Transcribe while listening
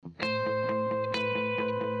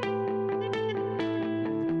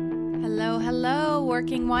Hello,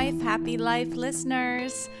 Working Wife, Happy Life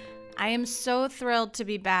listeners. I am so thrilled to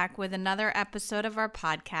be back with another episode of our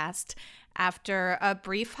podcast after a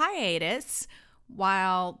brief hiatus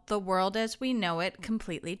while the world as we know it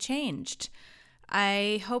completely changed.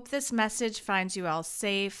 I hope this message finds you all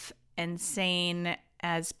safe and sane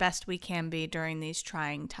as best we can be during these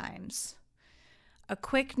trying times. A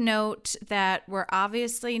quick note that we're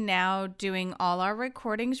obviously now doing all our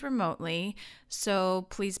recordings remotely, so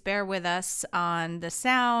please bear with us on the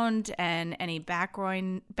sound and any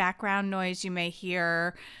background noise you may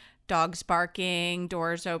hear, dogs barking,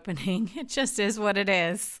 doors opening. It just is what it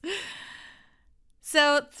is.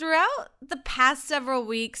 So throughout the past several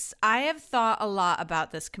weeks, I have thought a lot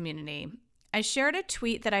about this community. I shared a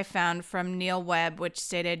tweet that I found from Neil Webb, which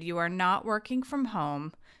stated, "You are not working from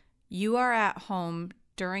home. You are at home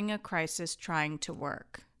during a crisis trying to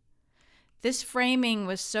work." This framing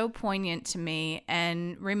was so poignant to me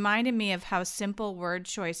and reminded me of how simple word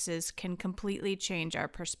choices can completely change our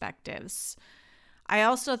perspectives. I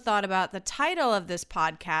also thought about the title of this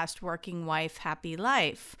podcast, Working Wife, Happy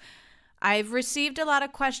Life. I've received a lot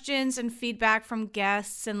of questions and feedback from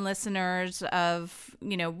guests and listeners of,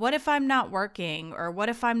 what if I'm not working? Or what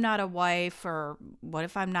if I'm not a wife? Or what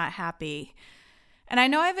if I'm not happy? And I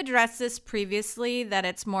know I've addressed this previously, that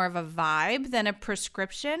it's more of a vibe than a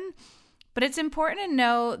prescription, but it's important to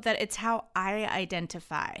know that it's how I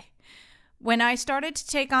identify. When I started to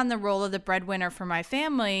take on the role of the breadwinner for my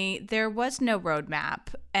family, there was no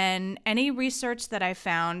roadmap, and any research that I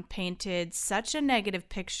found painted such a negative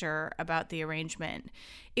picture about the arrangement.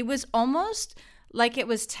 It was almost like it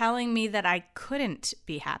was telling me that I couldn't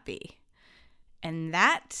be happy. And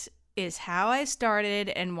that is how I started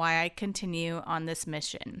and why I continue on this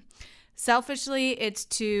mission. Selfishly, it's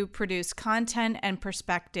to produce content and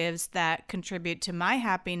perspectives that contribute to my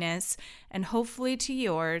happiness and hopefully to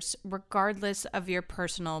yours, regardless of your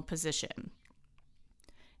personal position.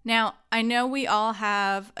 Now, I know we all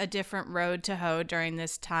have a different road to hoe during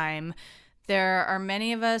this time. There are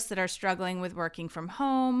many of us that are struggling with working from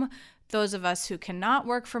home, those of us who cannot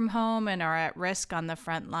work from home and are at risk on the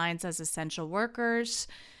front lines as essential workers.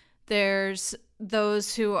 There's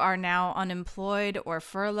those who are now unemployed or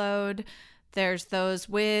furloughed. There's those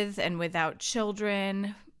with and without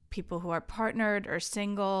children, people who are partnered or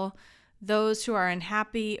single, those who are in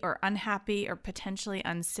happy or unhappy or potentially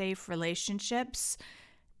unsafe relationships.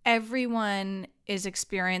 Everyone is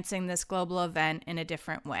experiencing this global event in a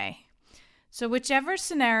different way. So whichever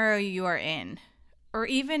scenario you are in, or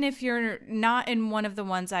even if you're not in one of the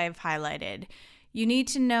ones I have highlighted, you need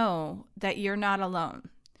to know that you're not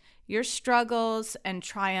alone. Your struggles and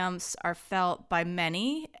triumphs are felt by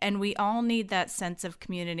many, and we all need that sense of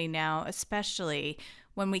community now, especially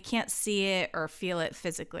when we can't see it or feel it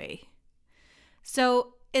physically.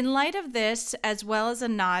 So, in light of this, as well as a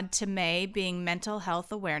nod to May being Mental Health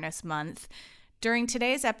Awareness Month, during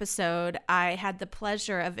today's episode, I had the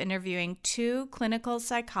pleasure of interviewing two clinical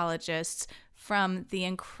psychologists from the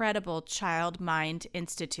incredible Child Mind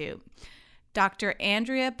Institute, Dr.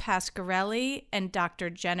 Andrea Pasquarelli and Dr.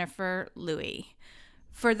 Jennifer Louie.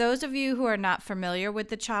 For those of you who are not familiar with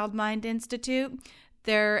the Child Mind Institute,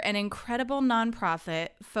 they're an incredible nonprofit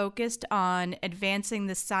focused on advancing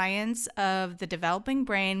the science of the developing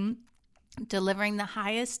brain, delivering the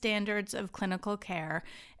highest standards of clinical care,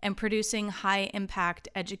 and producing high-impact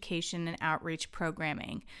education and outreach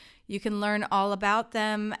programming. You can learn all about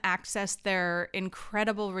them, access their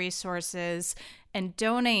incredible resources, and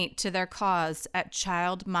donate to their cause at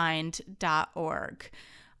childmind.org.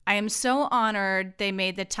 I am so honored they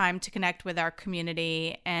made the time to connect with our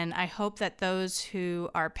community, and I hope that those who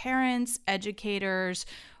are parents, educators,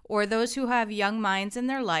 or those who have young minds in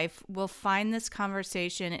their life will find this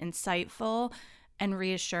conversation insightful and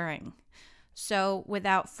reassuring. So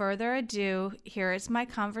without further ado, here is my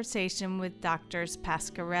conversation with Drs.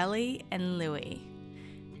 Pasquarelli and Louie.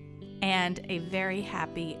 And a very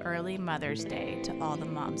happy early Mother's Day to all the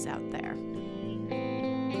moms out there.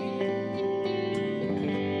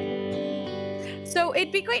 So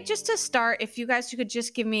it'd be great just to start if you guys could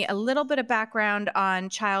just give me a little bit of background on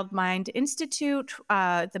Child Mind Institute,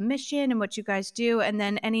 the mission and what you guys do, and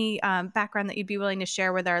then any background that you'd be willing to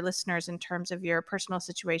share with our listeners in terms of your personal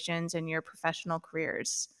situations and your professional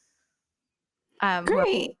careers.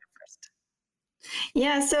 Great.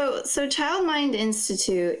 Yeah, so Child Mind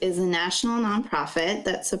Institute is a national nonprofit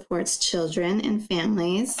that supports children and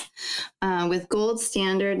families with gold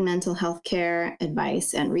standard mental health care,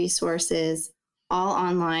 advice, and resources, all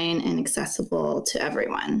online and accessible to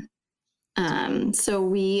everyone. So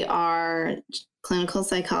we are clinical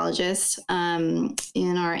psychologists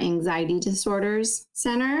in our anxiety disorders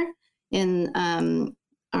center in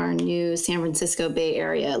our new San Francisco Bay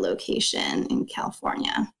Area location in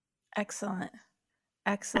California. Excellent.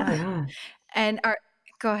 Excellent. Yeah. And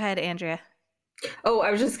go ahead, Andrea. Oh, I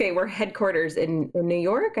was just saying, we're headquarters in New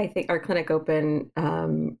York. I think our clinic opened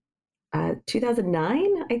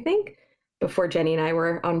 2009, I think, before Jenny and I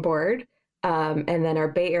were on board. And then our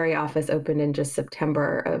Bay Area office opened in just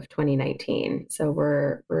September of 2019. So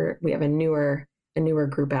we have a newer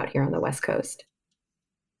group out here on the West Coast.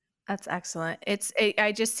 That's excellent.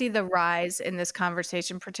 I just see the rise in this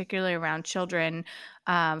conversation, particularly around children,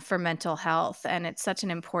 for mental health, and it's such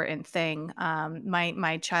an important thing. My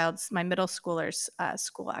middle schooler's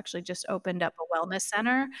school actually just opened up a wellness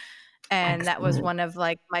center, and that was one of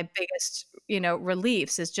like my biggest,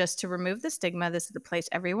 reliefs, is just to remove the stigma. This is the place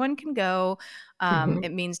everyone can go.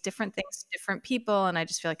 It means different things to different people, and I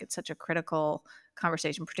just feel like it's such a critical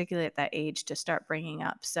conversation, particularly at that age, to start bringing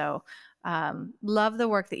up. So love the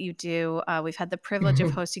work that you do. We've had the privilege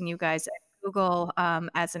of hosting you guys at Google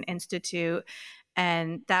as an institute,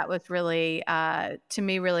 and that was really, to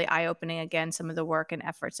me, really eye-opening. Again, some of the work and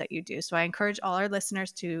efforts that you do. So I encourage all our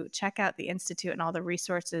listeners to check out the institute and all the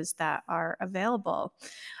resources that are available.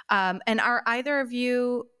 And are either of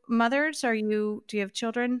you mothers? Do you have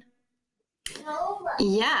children?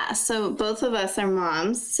 Yeah, so both of us are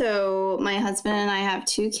moms. So my husband and I have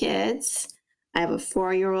 2 kids. I have a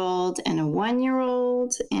 4-year-old and a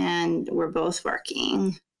 1-year-old, and we're both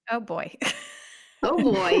working. Oh boy. Oh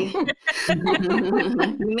boy.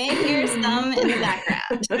 You may hear some in the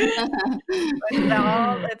background.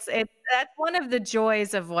 That's one of the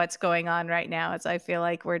joys of what's going on right now, is I feel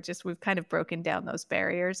like we've kind of broken down those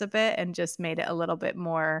barriers a bit and just made it a little bit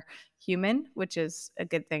more human, which is a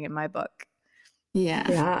good thing in my book.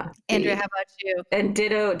 Yeah. Andrea, how about you? And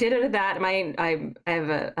ditto to that. I have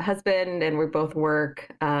a husband, and we both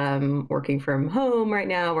work, working from home right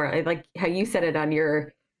now. Where I like how you said it on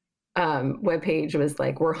your webpage, was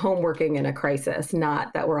like, we're home working in a crisis,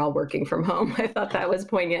 not that we're all working from home. I thought that was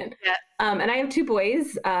poignant. Yeah. And I have 2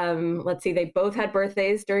 boys. Let's see, they both had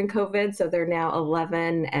birthdays during COVID, so they're now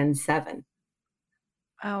 11 and 7.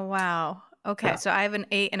 Oh wow. Okay, so I have an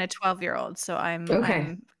 8 and a 12-year-old, so I'm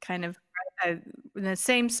kind of in the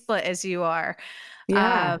same split as you are.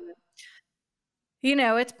 Yeah.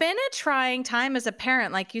 It's been a trying time as a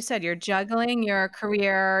parent. Like you said, you're juggling your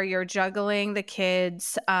career, you're juggling the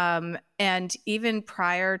kids. And even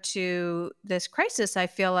prior to this crisis, I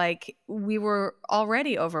feel like we were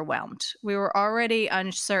already overwhelmed. We were already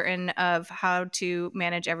uncertain of how to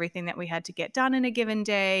manage everything that we had to get done in a given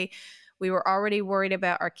day. We were already worried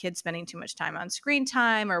about our kids spending too much time on screen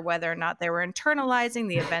time, or whether or not they were internalizing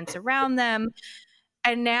the events around them.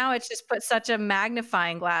 And now it's just put such a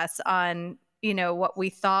magnifying glass on, what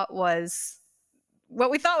we thought was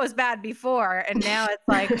bad before. And now it's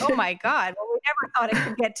like, oh my God, well, we never thought it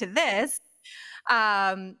could get to this.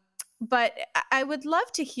 But I would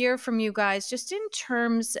love to hear from you guys, just in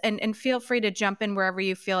terms, and feel free to jump in wherever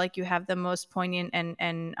you feel like you have the most poignant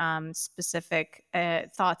and specific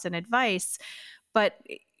thoughts and advice. But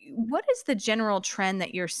what is the general trend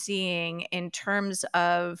that you're seeing in terms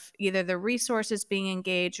of either the resources being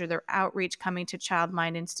engaged or their outreach coming to Child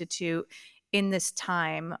Mind Institute in this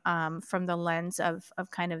time, from the lens of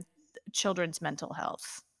kind of children's mental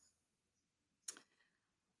health?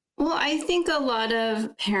 Well, I think a lot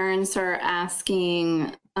of parents are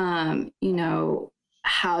asking,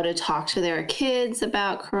 how to talk to their kids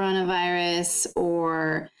about coronavirus,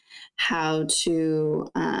 or how to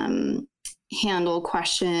handle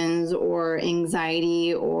questions or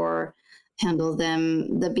anxiety, or handle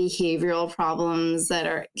the behavioral problems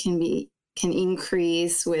that can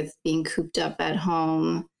increase with being cooped up at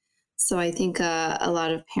home. So I think a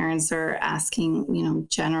lot of parents are asking,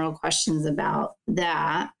 general questions about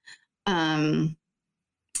that. And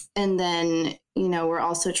then, we're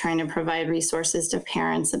also trying to provide resources to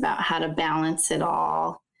parents about how to balance it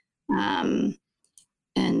all, and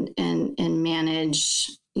manage,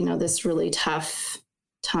 this really tough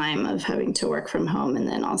time of having to work from home and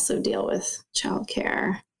then also deal with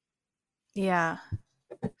childcare. Yeah.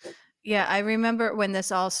 Yeah, I remember when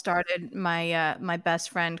this all started, my best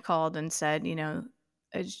friend called and said,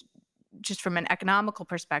 just from an economical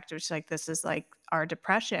perspective, she's like, this is like our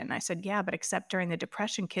depression. I said, yeah, but except during the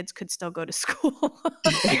depression, kids could still go to school.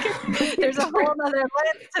 There's a whole other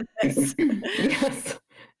lens to this. Yes,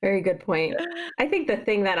 very good point. I think the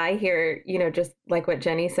thing that I hear, just like what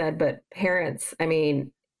Jenny said, but parents, I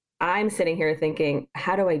mean, I'm sitting here thinking,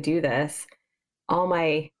 how do I do this? All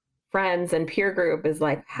my friends and peer group is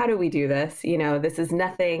like, how do we do this? This is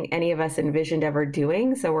nothing any of us envisioned ever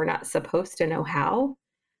doing, so we're not supposed to know how.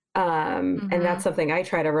 And that's something I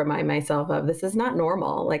try to remind myself of. This is not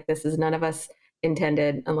normal. Like, this is none of us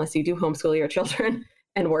intended, unless you do homeschool your children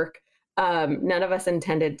and work. None of us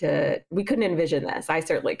intended we couldn't envision this. I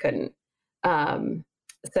certainly couldn't.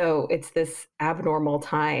 So it's this abnormal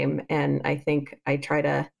time. And I think I try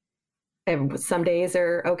to, and some days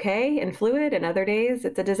are okay and fluid, and other days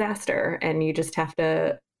it's a disaster. And you just have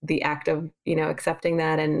to, the act of, accepting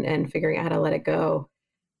that and figuring out how to let it go.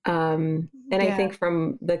 I think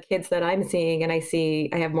from the kids that I'm seeing, and I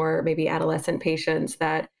have more maybe adolescent patients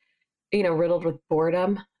that, riddled with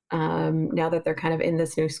boredom. Now that they're kind of in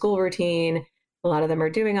this new school routine, a lot of them are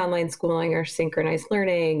doing online schooling or synchronized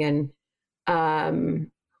learning.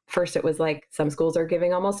 And first it was like some schools are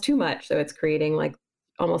giving almost too much. So it's creating like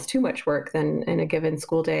almost too much work than in a given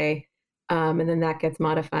school day. And then that gets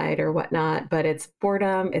modified or whatnot. But it's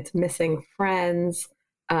boredom, it's missing friends.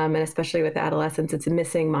 And especially with adolescents, it's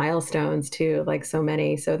missing milestones too, like so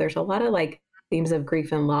many. So there's a lot of like themes of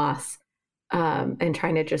grief and loss, and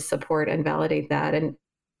trying to just support and validate that. And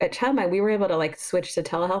at Childmind, we were able to like switch to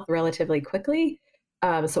telehealth relatively quickly.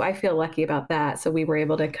 So I feel lucky about that. So we were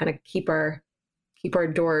able to kind of keep our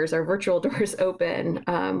doors, our virtual doors open,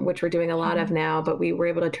 which we're doing a lot of now, but we were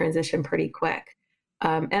able to transition pretty quick.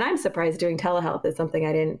 And I'm surprised doing telehealth is something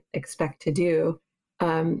I didn't expect to do.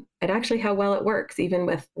 And actually how well it works, even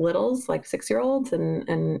with littles, like 6-year-olds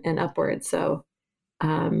and upwards. So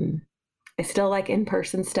I still like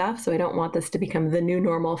in-person stuff. So I don't want this to become the new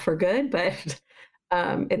normal for good, but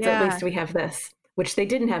it's at least we have this, which they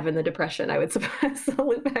didn't have in the Depression. I would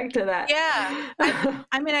salute back to that. Yeah.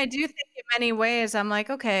 I mean, I do think in many ways, I'm like,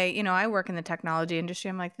 okay, I work in the technology industry.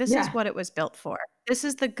 I'm like, this is what it was built for. This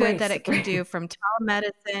is the good that it can do, from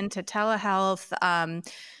telemedicine to telehealth.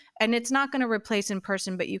 And it's not going to replace in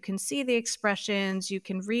person, but you can see the expressions, you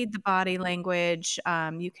can read the body language,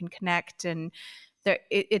 you can connect, and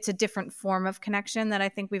it's a different form of connection that I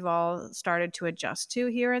think we've all started to adjust to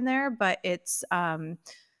here and there. But it's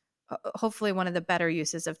hopefully one of the better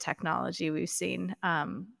uses of technology we've seen.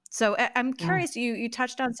 So I'm curious, you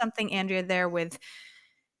touched on something, Andrea, there with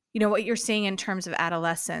what you're seeing in terms of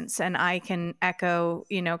adolescence. And I can echo,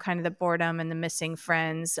 kind of the boredom and the missing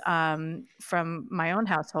friends from my own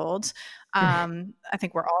household. I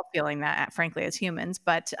think we're all feeling that, frankly, as humans.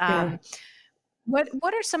 But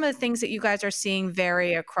what are some of the things that you guys are seeing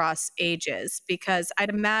vary across ages? Because I'd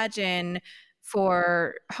imagine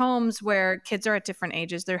for homes where kids are at different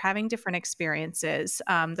ages, they're having different experiences.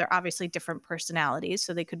 They're obviously different personalities,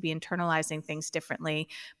 so they could be internalizing things differently.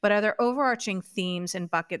 But are there overarching themes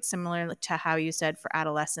and buckets similar to how you said for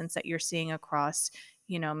adolescents that you're seeing across,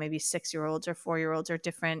 maybe 6-year-olds or 4-year-olds or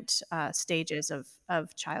different stages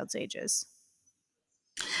of child's ages?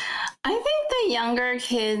 I think the younger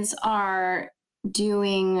kids are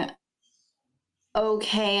doing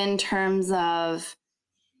okay in terms of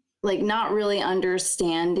like not really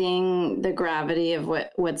understanding the gravity of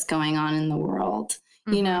what's going on in the world,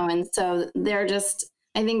 and so they're just,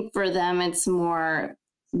 I think for them, it's more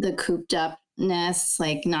the cooped upness,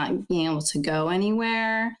 like not being able to go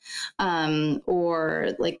anywhere, or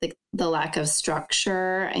like the lack of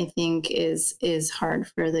structure, I think is hard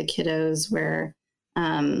for the kiddos where,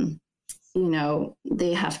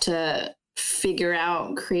 they have to figure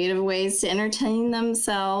out creative ways to entertain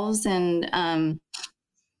themselves and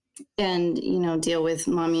deal with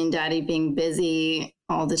mommy and daddy being busy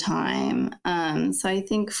all the time. So I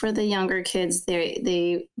think for the younger kids,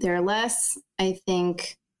 they're less, I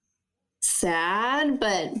think, sad,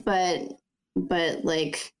 but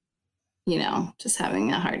like, just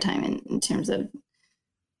having a hard time in terms of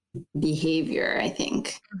behavior, I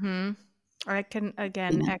think. I can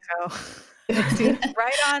again echo.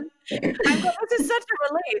 Right on. This is such a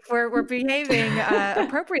relief. We're behaving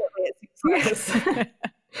appropriately, it seems like.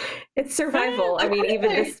 It's survival. I mean,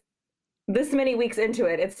 even this many weeks into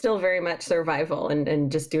it, it's still very much survival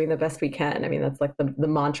and just doing the best we can. I mean, that's like the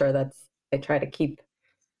mantra I try to keep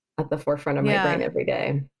at the forefront of my brain every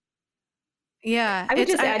day. Yeah. I would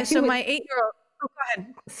just add so my 8-year-old. Oh, go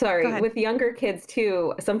ahead. Sorry. Go ahead. With younger kids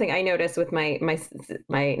too, something I noticed with my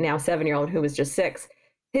now 7-year-old who was just 6,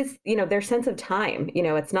 his, their sense of time,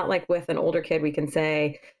 it's not like with an older kid, we can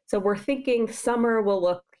say, so we're thinking summer will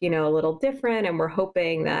look, a little different, and we're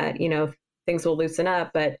hoping that, things will loosen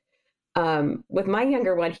up. But with my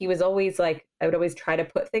younger one, he was always like, I would always try to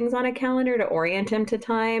put things on a calendar to orient him to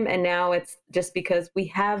time. And now it's just because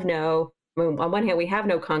on one hand, we have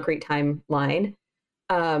no concrete timeline.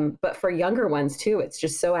 But for younger ones too, it's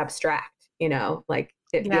just so abstract, like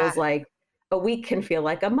it feels like a week can feel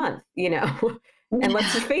like a month, and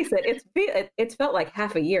let's just face it, it's felt like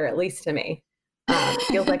half a year, at least to me.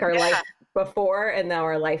 Feels like our life before and now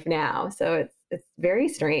our life now. So it's very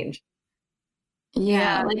strange.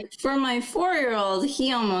 Yeah, like for my 4-year-old,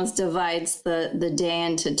 he almost divides the day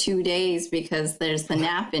into 2 days because there's the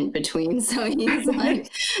nap in between. So he's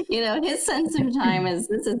like, his sense of time is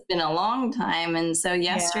this has been a long time. And so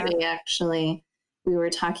yesterday, actually, we were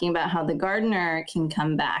talking about how the gardener can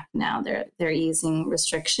come back now. They're easing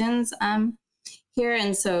restrictions here,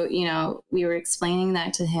 and so we were explaining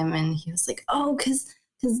that to him, and he was like, "Oh, because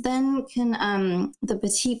then can the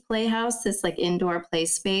Petite Playhouse, this like indoor play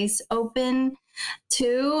space, open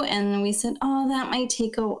too?" And we said, "Oh, that might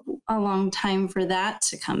take a long time for that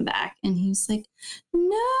to come back." And he was like,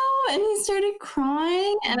 "No," and he started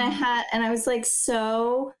crying, and I was like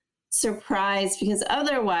so surprised because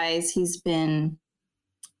otherwise he's been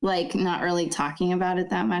like not really talking about it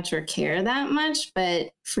that much or care that much. But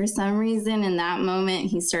for some reason in that moment,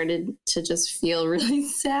 he started to just feel really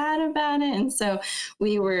sad about it. And so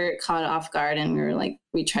we were caught off guard and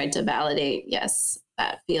we tried to validate, yes,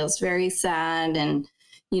 that feels very sad. And,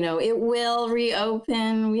 it will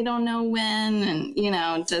reopen. We don't know when.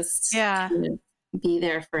 And, just be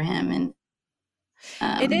there for him. And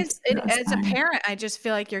as a parent, I just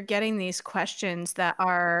feel like you're getting these questions that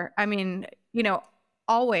are,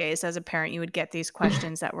 always as a parent, you would get these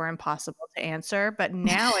questions that were impossible to answer. But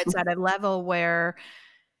now it's at a level where,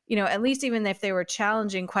 at least even if they were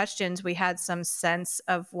challenging questions, we had some sense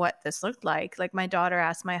of what this looked like. Like my daughter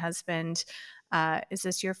asked my husband, is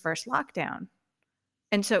this your first lockdown?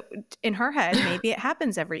 And so in her head, maybe it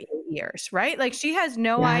happens every 8 years, right? Like she has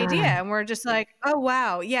no idea. And we're just like, oh,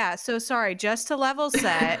 wow. Yeah. So sorry, just to level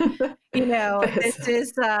set, this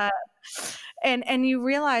is, and you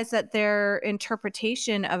realize that their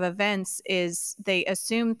interpretation of events is they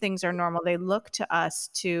assume things are normal. They look to us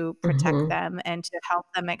to protect them and to help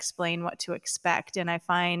them explain what to expect. And I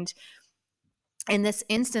find in this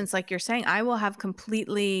instance, like you're saying, I will have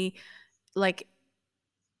completely like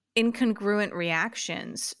incongruent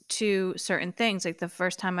reactions to certain things. Like the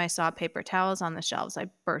first time I saw paper towels on the shelves,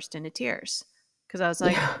 I burst into tears because I was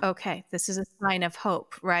like, okay, this is a sign of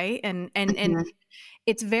hope, right? And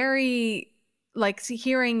it's very like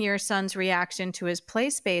hearing your son's reaction to his play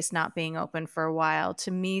space not being open for a while to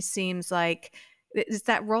me seems like it's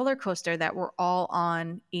that roller coaster that we're all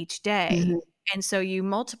on each day. And so you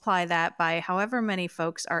multiply that by however many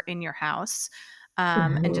folks are in your house,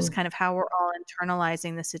 and just kind of how we're all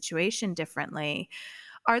internalizing the situation differently.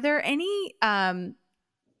 Are there any,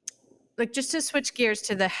 like just to switch gears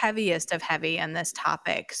to the heaviest of heavy on this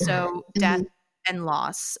topic, so death and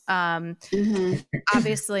loss.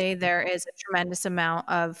 Obviously, there is a tremendous amount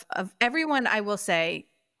of everyone, I will say,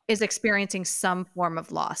 is experiencing some form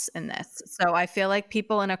of loss in this. So I feel like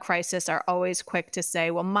people in a crisis are always quick to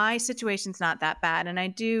say, well, my situation's not that bad. And I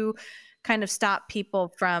do kind of stop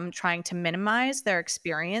people from trying to minimize their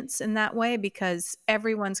experience in that way because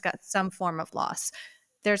everyone's got some form of loss.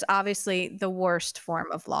 There's obviously the worst form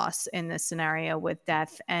of loss in this scenario with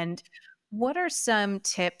death. And what are some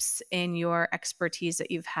tips in your expertise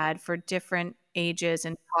that you've had for different ages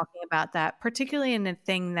and talking about that, particularly in a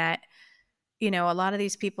thing that, a lot of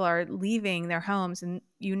these people are leaving their homes and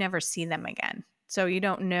you never see them again. So you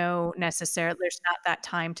don't know necessarily, there's not that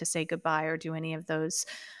time to say goodbye or do any of those,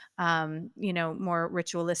 more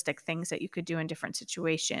ritualistic things that you could do in different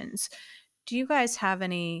situations. Do you guys have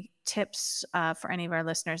any tips for any of our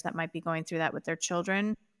listeners that might be going through that with their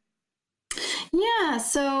children? Yeah.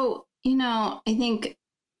 So, I think,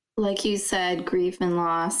 like you said, grief and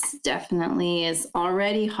loss definitely is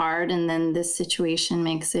already hard. And then this situation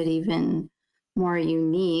makes it even more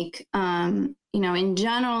unique. In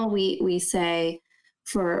general, we say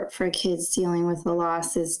for kids dealing with the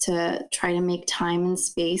loss is to try to make time and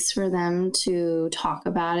space for them to talk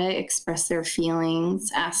about it, express their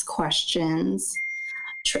feelings, ask questions.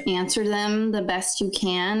 Answer them the best you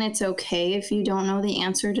can. It's okay if you don't know the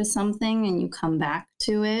answer to something and you come back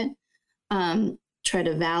to it. Try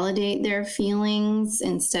to validate their feelings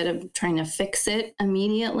instead of trying to fix it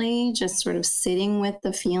immediately. Just sort of sitting with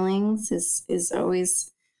the feelings is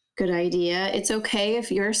always a good idea. It's okay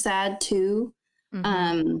if you're sad too.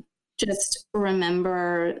 Just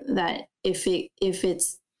remember that if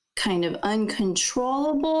it's kind of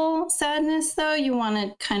uncontrollable sadness, though, you want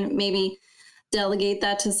to kind of maybe delegate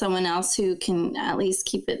that to someone else who can at least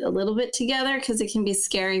keep it a little bit together, because it can be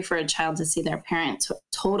scary for a child to see their parent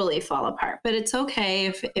totally fall apart. But it's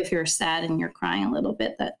okay if you're sad and you're crying a little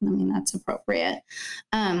bit. That's appropriate.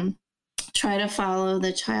 Try to follow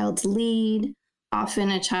the child's lead.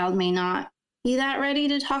 Often a child may not be that ready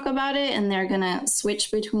to talk about it, and they're going to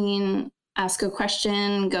switch between ask a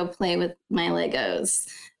question, go play with my Legos,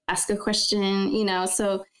 ask a question,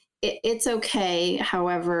 so it's okay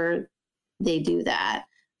however they do that.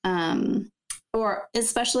 Or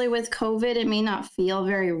especially with COVID, it may not feel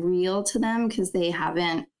very real to them because they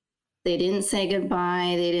didn't say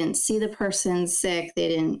goodbye, they didn't see the person sick, they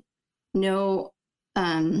didn't know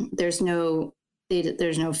there's no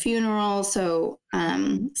funeral, so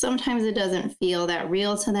sometimes it doesn't feel that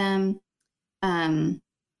real to them.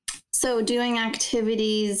 So doing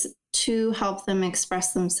activities to help them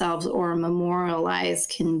express themselves or memorialize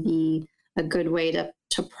can be a good way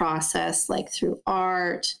to process, like through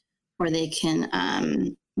art, or they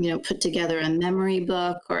can put together a memory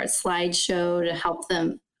book or a slideshow to help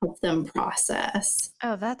them process.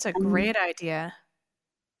 Oh, that's a great idea.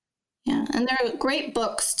 Yeah, and there are great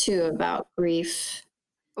books too about grief.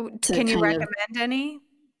 Can you recommend any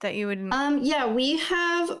that you would? Yeah, we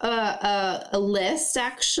have a list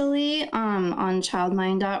actually on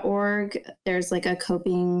childmind.org. There's like a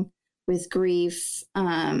coping with grief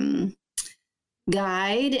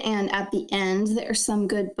guide, and at the end there's some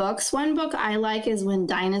good books. One book I like is When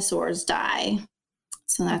Dinosaurs Die.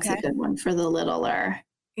 So that's a good one for the littler.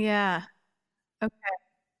 Yeah. Okay.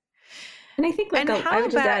 And I think I would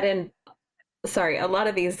just add in, sorry, a lot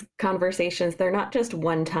of these conversations, they're not just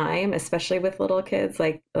one time, especially with little kids.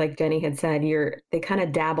 Like Jenny had said, they kind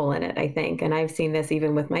of dabble in it, I think. And I've seen this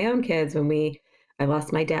even with my own kids when I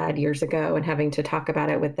lost my dad years ago and having to talk about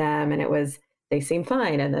it with them. And it was, they seem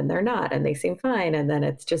fine and then they're not, and they seem fine. And then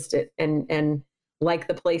it's just and like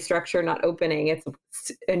the play structure not opening, it's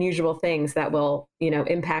unusual things that will,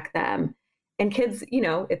 impact them. And kids,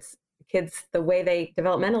 it's kids, the way they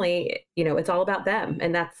developmentally, it's all about them,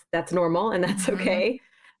 and that's normal, and that's okay.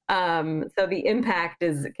 So the impact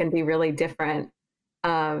can be really different.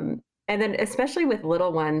 And then especially with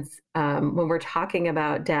little ones, when we're talking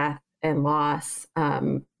about death and loss,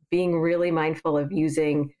 being really mindful of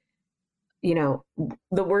using, the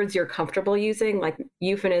words you're comfortable using, like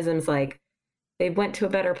euphemisms like they went to a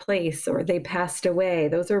better place or they passed away.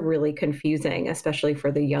 Those are really confusing, especially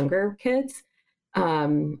for the younger kids.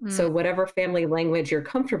 So whatever family language you're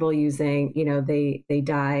comfortable using, they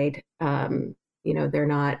died, they're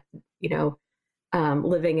not,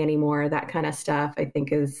 living anymore, that kind of stuff, I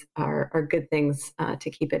think are good things to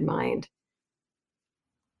keep in mind.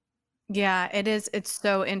 Yeah, it is. It's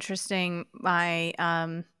so interesting.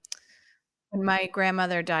 When my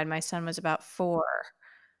grandmother died, my son was about 4,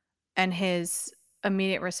 and his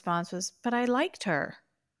immediate response was, "But I liked her."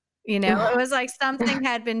 It was like something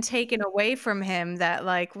had been taken away from him that,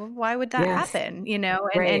 like, why would that happen?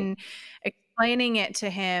 And explaining it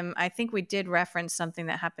to him, I think we did reference something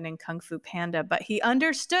that happened in Kung Fu Panda, but he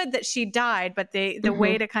understood that she died, but the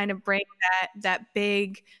way to kind of bring that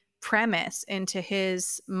big premise into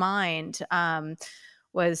his mind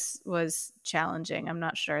was challenging. I'm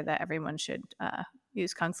not sure that everyone should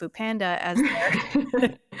use Kung Fu Panda as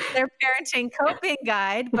their parenting coping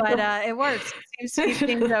guide, but it works. It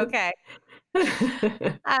seems okay.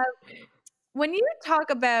 When you talk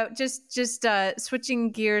about just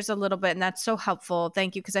switching gears a little bit, and that's so helpful,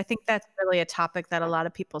 thank you, because I think that's really a topic that a lot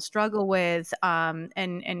of people struggle with,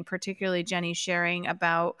 and particularly Jenny sharing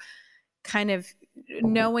about kind of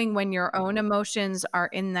knowing when your own emotions are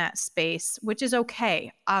in that space, which is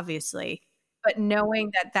okay, obviously, but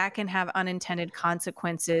knowing that can have unintended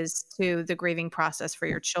consequences to the grieving process for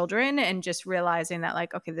your children, and just realizing that,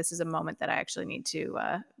 like, okay, this is a moment that I actually need to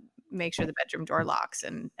make sure the bedroom door locks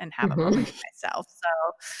and have a moment to myself.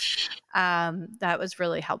 So that was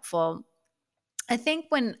really helpful. I think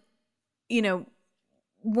when,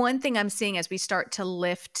 one thing I'm seeing as we start to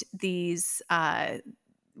lift these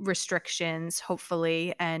restrictions,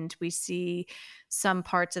 hopefully, and we see some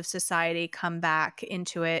parts of society come back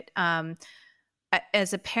into it.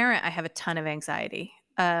 As a parent, I have a ton of anxiety,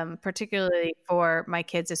 particularly for my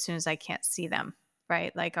kids as soon as I can't see them,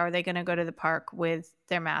 right? Like, are they going to go to the park with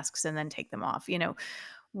their masks and then take them off?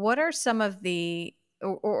 What are some of the,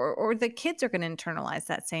 or the kids are going to internalize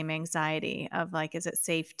that same anxiety of, like, is it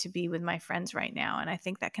safe to be with my friends right now? And I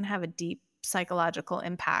think that can have a deep psychological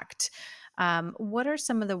impact. What are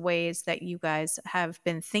some of the ways that you guys have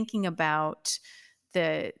been thinking about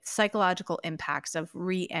the psychological impacts of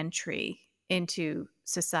re-entry into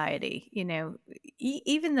society?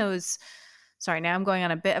 Even those, sorry, now I'm going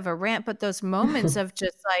on a bit of a rant, but those moments of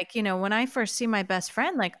just like, when I first see my best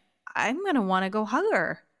friend, like, I'm going to want to go hug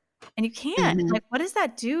her, and you can't. Like, what does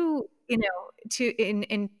that do, to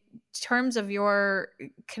in terms of your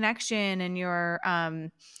connection and your,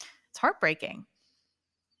 it's heartbreaking.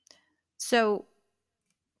 So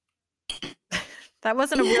that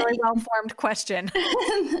wasn't a really well-formed question.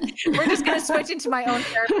 We're just going to switch into my own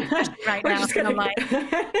therapy question right now.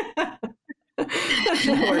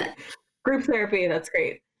 That work. Group therapy, that's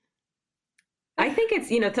great. I think it's,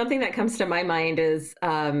 something that comes to my mind is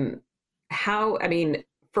how, I mean,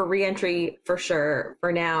 for reentry, for sure,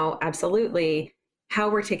 for now, absolutely, how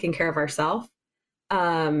we're taking care of ourselves,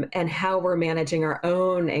 and how we're managing our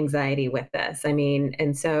own anxiety with this. I mean,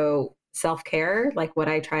 and so self-care, like what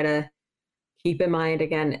I try to keep in mind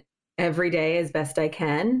again every day as best I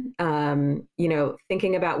can,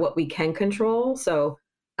 thinking about what we can control. So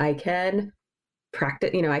I can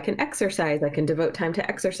practice, I can exercise, I can devote time to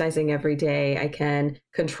exercising every day. I can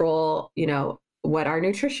control, what our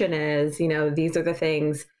nutrition is. These are the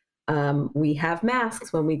things. We have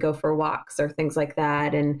masks when we go for walks or things like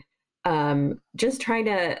that. And just trying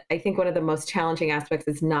to, I think one of the most challenging aspects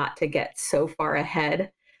is not to get so far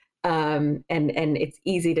ahead. And it's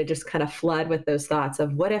easy to just kind of flood with those thoughts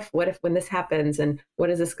of what if when this happens, and what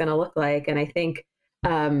is this going to look like? And I think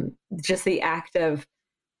just the act of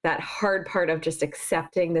that hard part of just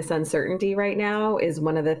accepting this uncertainty right now is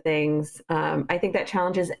one of the things I think that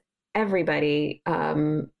challenges everybody,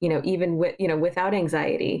 even without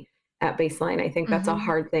anxiety at baseline. I think that's a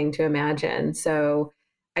hard thing to imagine. So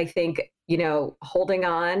I think, holding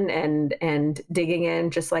on and digging in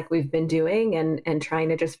just like we've been doing, and trying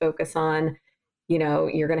to just focus on,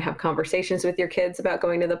 you're going to have conversations with your kids about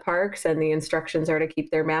going to the parks, and the instructions are to keep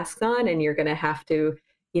their masks on, and you're going to have to,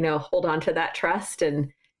 hold on to that trust.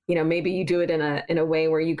 And maybe you do it in a way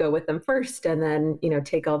where you go with them first, and then,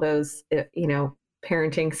 take all those,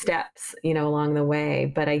 parenting steps, along the way.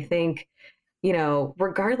 But I think,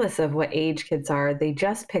 regardless of what age kids are, they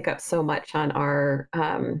just pick up so much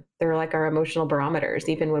on they're like our emotional barometers,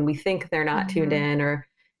 even when we think they're not tuned in,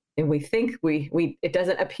 and we think it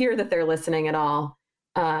doesn't appear that they're listening at all.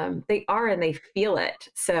 They are, and they feel it.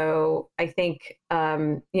 So I think,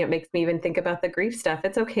 it makes me even think about the grief stuff.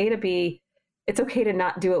 It's okay to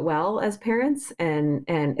not do it well as parents, and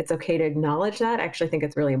it's okay to acknowledge that. I actually think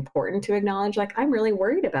it's really important to acknowledge, like, I'm really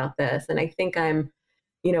worried about this. And I think I'm,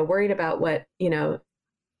 worried about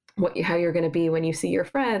how you're going to be when you see your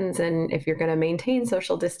friends, and if you're going to maintain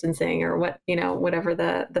social distancing, or whatever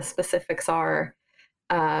the specifics are,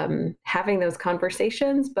 having those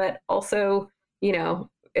conversations, but also,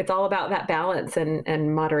 it's all about that balance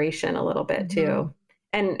and moderation a little bit too.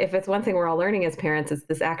 And if it's one thing we're all learning as parents, it's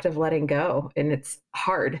this act of letting go, and it's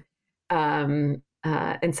hard. And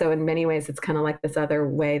so in many ways, it's kind of like this other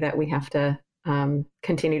way that we have to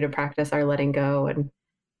continue to practice our letting go, and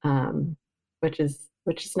which is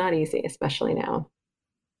not easy, especially now.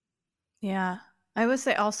 Yeah. I would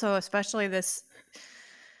say also, especially this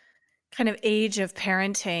kind of age of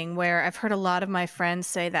parenting, where I've heard a lot of my friends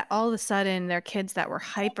say that all of a sudden their kids that were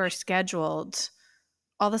hyper scheduled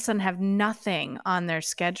all of a sudden have nothing on their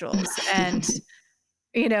schedules. And,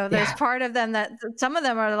 there's part of them that some of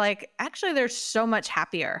them are like, actually, they're so much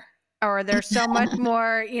happier, or they're so much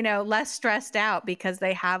more, less stressed out because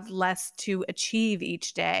they have less to achieve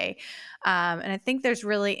each day. And I think there's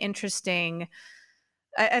really interesting,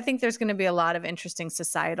 I think there's going to be a lot of interesting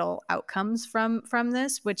societal outcomes from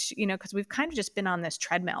this, which, because we've kind of just been on this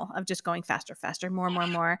treadmill of just going faster,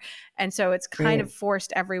 more. And so it's kind of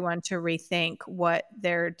forced everyone to rethink what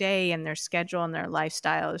their day and their schedule and their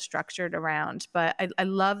lifestyle is structured around. But I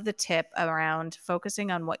love the tip around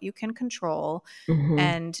focusing on what you can control,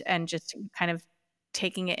 and just kind of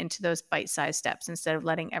taking it into those bite-sized steps instead of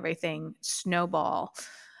letting everything snowball.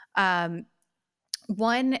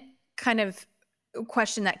 One kind of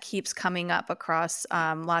question that keeps coming up across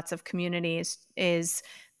lots of communities is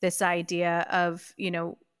this idea of,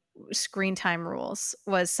 screen time rules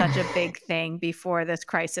was such a big thing before this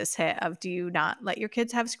crisis hit, of, do you not let your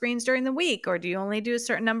kids have screens during the week, or do you only do a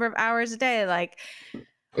certain number of hours a day? Like,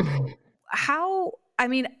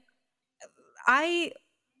 I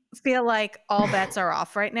feel like all bets are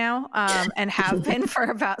off right now, and have been for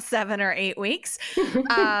about 7 or 8 weeks.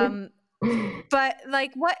 But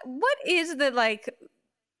like, what is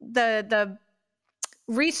the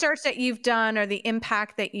research that you've done, or the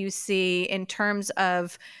impact that you see in terms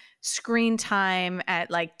of screen time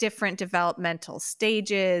at like different developmental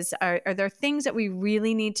stages? Are there things that we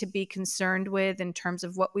really need to be concerned with in terms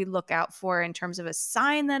of what we look out for, in terms of a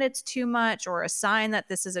sign that it's too much, or a sign that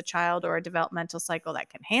this is a child or a developmental cycle that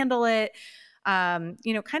can handle it? Kind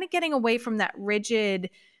of getting away from that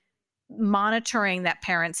rigid monitoring that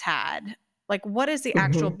parents had. Like, what is the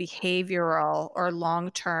actual behavioral or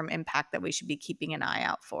long-term impact that we should be keeping an eye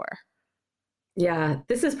out for? Yeah,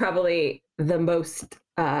 this is probably the most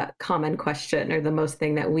common question, or the most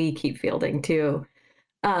thing that we keep fielding too.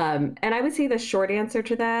 And I would say the short answer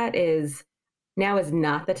to that is now is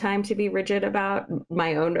not the time to be rigid about,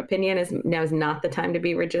 my own opinion is now is not the time to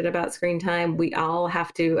be rigid about screen time. We all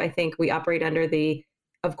have to, I think we operate under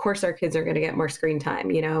of course our kids are going to get more screen time.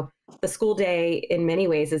 The school day in many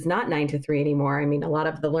ways is not 9 to 3 anymore. I mean, a lot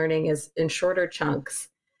of the learning is in shorter chunks.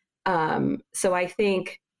 So I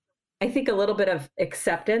think a little bit of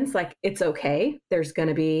acceptance, like it's okay. There's going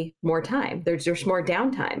to be more time. There's more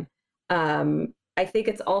downtime. I think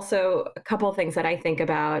it's also a couple of things that I think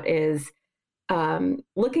about is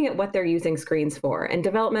looking at what they're using screens for. And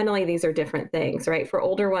developmentally, these are different things, right? For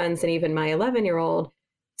older ones, and even my 11-year-old,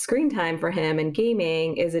 screen time for him and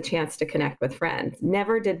gaming is a chance to connect with friends.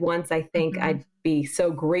 Never did once I think I'd be so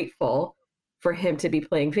grateful for him to be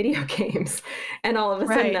playing video games. And all of a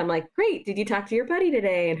sudden I'm like, great, did you talk to your buddy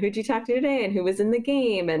today? And who'd you talk to today? And who was in the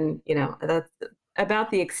game? And, that's about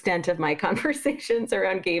the extent of my conversations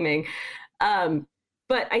around gaming.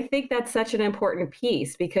 But I think that's such an important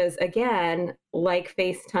piece because, again, like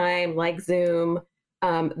FaceTime, like Zoom,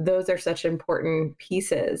 those are such important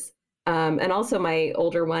pieces. And also my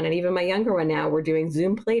older one and even my younger one now, we're doing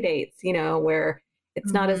Zoom play dates, where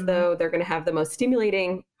it's not as though they're going to have the most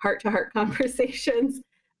stimulating heart-to-heart conversations,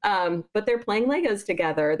 but they're playing Legos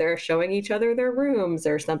together. They're showing each other their rooms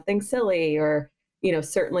or something silly or,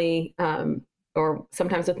 certainly, or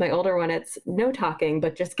sometimes with my older one, it's no talking,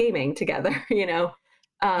 but just gaming together,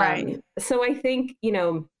 So I think,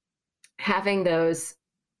 having those,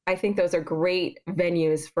 I think those are great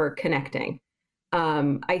venues for connecting.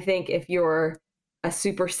 I think if you're a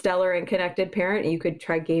super stellar and connected parent, you could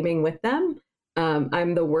try gaming with them.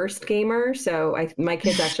 I'm the worst gamer, so my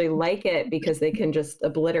kids actually like it because they can just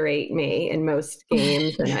obliterate me in most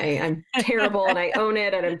games, and I'm terrible and I own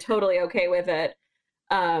it and I'm totally okay with it.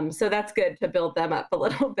 So that's good to build them up a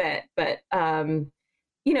little bit. But I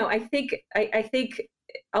think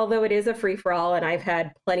although it is a free for all, and I've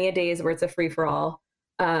had plenty of days where it's a free for all,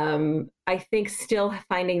 I think still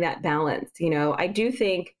finding that balance. I do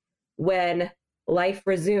think when life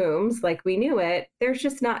resumes like we knew it, they're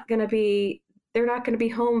not going to be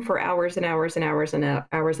home for hours and hours and hours and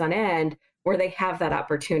hours on end where they have that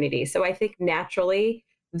opportunity. So I think naturally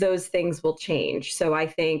those things will change. So I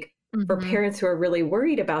think for parents who are really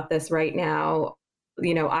worried about this right now,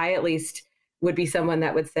 I at least would be someone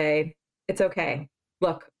that would say, it's okay.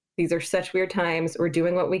 Look, these are such weird times. We're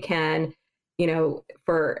doing what we can.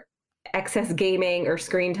 For excess gaming or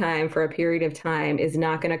screen time for a period of time is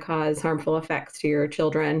not going to cause harmful effects to your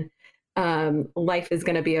children. Life is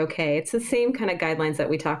going to be okay. It's the same kind of guidelines that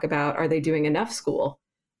we talk about. Are they doing enough school?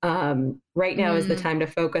 Right now is the time to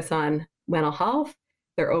focus on mental health,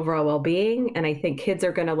 their overall well-being. And I think kids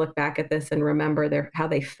are going to look back at this and remember how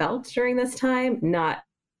they felt during this time, not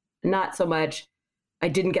so much, I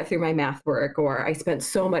didn't get through my math work or I spent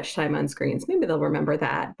so much time on screens. Maybe they'll remember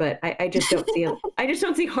that, but I just don't see I just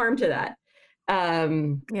don't see harm to that. I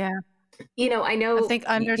know I think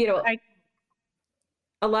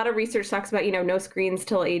a lot of research talks about, no screens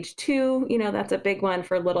till age 2, that's a big one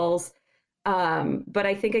for littles. But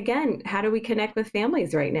I think, again, how do we connect with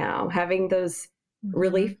families right now? Having those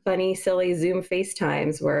really funny, silly Zoom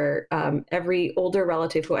FaceTimes where every older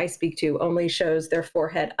relative who I speak to only shows their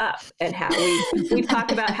forehead up and how we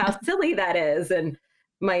talk about how silly that is. And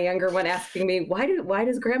my younger one asking me, why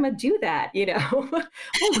does grandma do that? Well,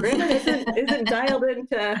 grandma isn't dialed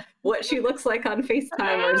into what she looks like on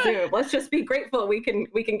FaceTime or Zoom. Let's just be grateful we can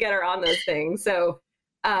get her on those things. So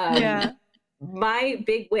my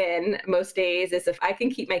big win most days is if I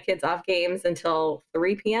can keep my kids off games until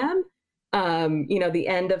 3 p.m., the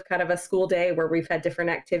end of kind of a school day where we've had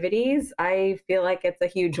different activities, I feel like it's a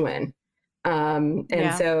huge win.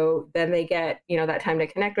 So then they get, that time to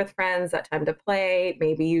connect with friends, that time to play,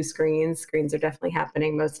 maybe use screens. Screens are definitely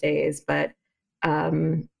happening most days, but, I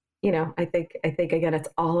think again, it's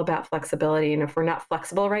all about flexibility. And if we're not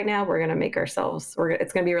flexible right now, we're going to make it's going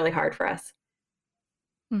to be really hard for us.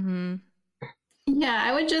 Mm-hmm. Yeah,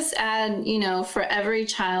 I would just add, for every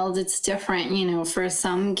child, it's different. For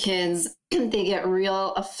some kids, they get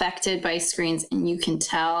real affected by screens and you can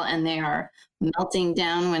tell, and they are melting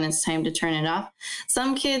down when it's time to turn it off.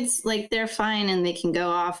 Some kids, they're fine and they can go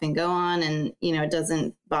off and go on and, it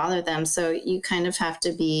doesn't bother them. So you kind of have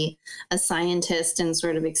to be a scientist and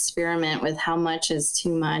sort of experiment with how much is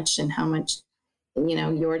too much and how much,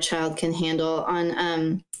 your child can handle.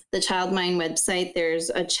 On the Child Mind website, there's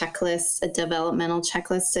a checklist, a developmental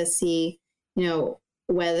checklist to see,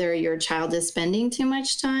 whether your child is spending too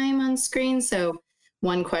much time on screen. So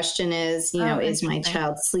one question is, is my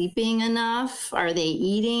child sleeping enough? Are they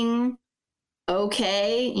eating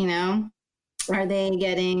okay? Are they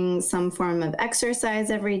getting some form of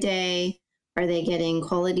exercise every day? Are they getting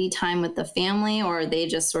quality time with the family, or are they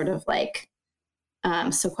just sort of like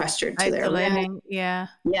sequestered to their room? Isolating, yeah.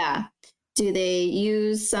 Yeah. Do they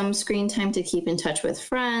use some screen time to keep in touch with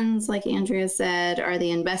friends, like Andrea said? Are they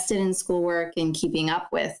invested in schoolwork and keeping up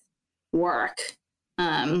with work?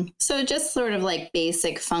 So just sort of like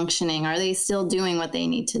basic functioning. Are they still doing what they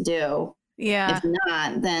need to do? Yeah. If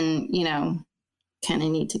not, then, you know, kind of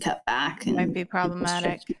need to cut back. And might be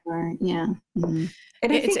problematic. Yeah. Mm-hmm.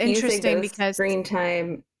 And I It's think interesting using those because screen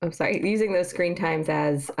time, using those screen times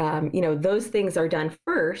as, you know, those things are done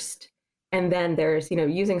first. And then there's, you know,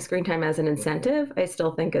 using screen time as an incentive, I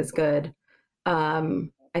still think is good. I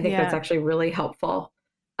think that's actually really helpful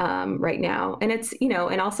right now. And it's, you know,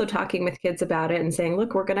 and also talking with kids about it and saying,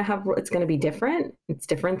 look, it's going to be different. It's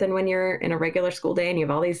different than when you're in a regular school day and you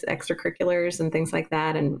have all these extracurriculars and things like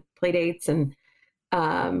that and play dates. And,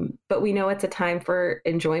 but we know it's a time for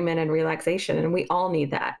enjoyment and relaxation, and we all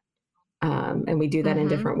need that. And we do that in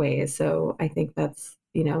different ways. So I think that's,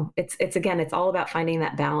 you know, it's again, it's all about finding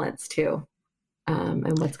that balance too,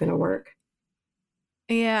 and what's going to work.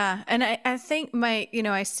 Yeah. And I think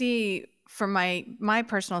I see from my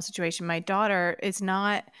personal situation, my daughter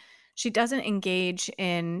she doesn't engage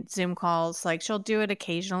in Zoom calls. Like, she'll do it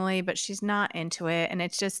occasionally, but she's not into it. And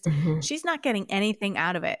it's just, she's not getting anything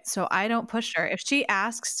out of it. So I don't push her. If she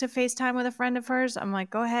asks to FaceTime with a friend of hers, I'm like,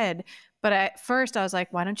 go ahead. But at first I was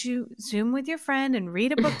like, why don't you Zoom with your friend and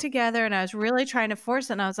read a book together? And I was really trying to force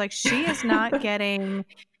it. And I was like, she is not getting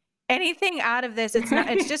anything out of this.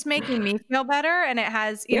 It's just making me feel better. And it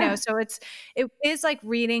has, you know, so it is like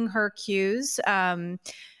reading her cues.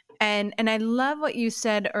 And I love what you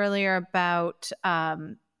said earlier about,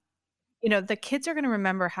 you know, the kids are going to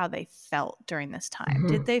remember how they felt during this time.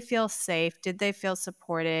 Did they feel safe? Did they feel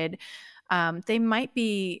supported? They might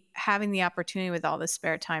be having the opportunity with all the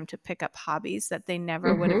spare time to pick up hobbies that they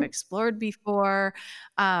never would have explored before.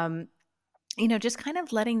 You know, just kind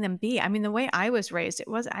of letting them be. I mean, the way I was raised,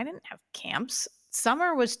 I didn't have camps.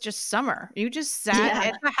 Summer was just summer. You just sat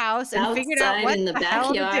at the house and figured out what in the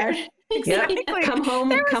backyard. Exactly. Come home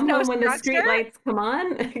when the street lights come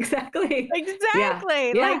on. Exactly.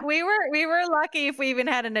 Exactly. Yeah. Like we were lucky if we even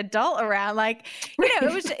had an adult around. Like, you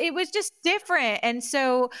know, it was just different. And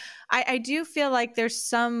so I do feel like there's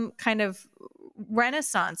some kind of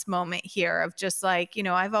renaissance moment here of just like, you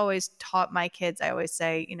know, I've always taught my kids, I always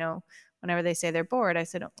say, you know, whenever they say they're bored, I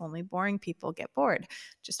said, only boring people get bored.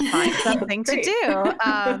 Just find something to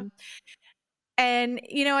do. And,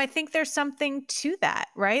 you know, I think there's something to that,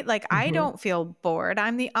 right? Like, I don't feel bored.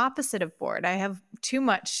 I'm the opposite of bored. I have too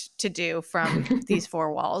much to do from these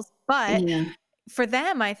four walls. But for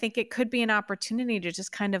them, I think it could be an opportunity to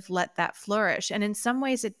just kind of let that flourish. And in some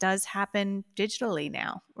ways it does happen digitally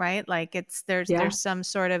now, right? Like there's some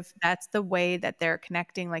sort of, that's the way that they're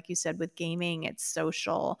connecting. Like you said, with gaming, it's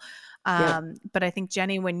social. But I think,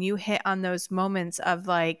 Jenny, when you hit on those moments of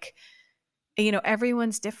like, you know,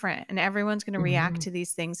 everyone's different and everyone's going to react to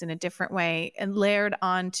these things in a different way, and layered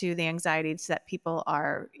onto the anxieties that people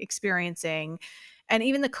are experiencing, and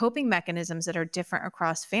even the coping mechanisms that are different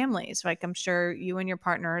across families. Like, I'm sure you and your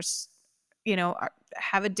partners, you know,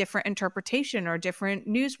 have a different interpretation or different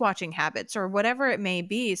news watching habits or whatever it may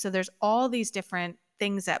be. So there's all these different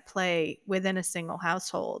things at play within a single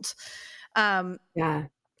household. Which I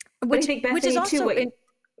think, Bethany, which is also too,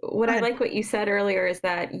 what I like what you said earlier is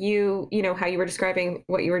that you know, how you were describing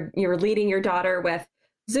what you were leading your daughter with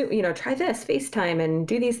Zoom, you know, try this, FaceTime, and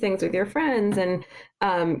do these things with your friends. And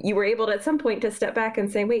you were able to, at some point, to step back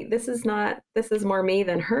and say, wait, this is more me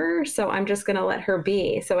than her. So I'm just going to let her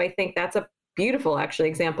be. So I think that's a beautiful, actually,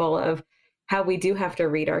 example of how we do have to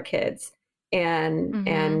read our kids.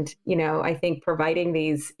 And, you know, I think providing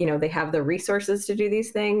these, you know, they have the resources to do these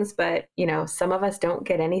things, but, you know, some of us don't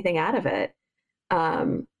get anything out of it.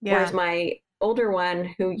 Whereas my older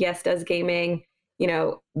one, who, yes, does gaming, you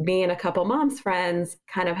know, me and a couple moms friends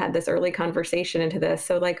kind of had this early conversation into this.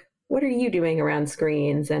 So like, what are you doing around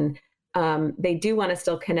screens? And they do want to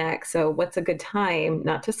still connect. So what's a good time,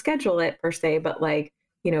 not to schedule it per se, but like,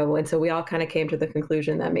 you know, and so we all kind of came to the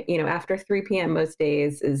conclusion that, you know, after 3 p.m. most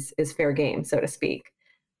days is fair game, so to speak.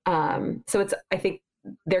 So I think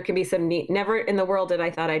there can be some neat, never in the world did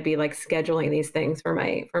I thought I'd be like scheduling these things for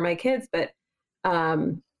my kids, but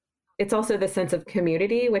it's also the sense of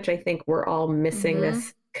community, which I think we're all missing,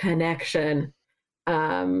 this connection.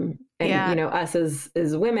 And, you know, us as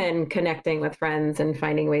women connecting with friends and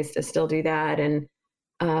finding ways to still do that. And,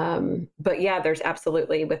 but yeah, there's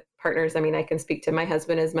absolutely with partners. I mean, I can speak to my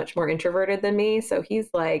husband is much more introverted than me. So he's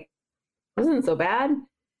like, this isn't so bad.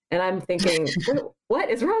 And I'm thinking, what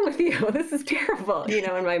is wrong with you? This is terrible. You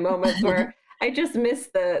know, in my moments where I just miss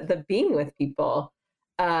the being with people.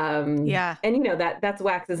 Yeah. And that's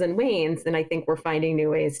waxes and wanes. And I think we're finding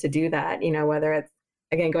new ways to do that, whether it's,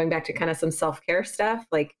 again, going back to kind of some self-care stuff,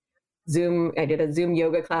 like Zoom. I did a Zoom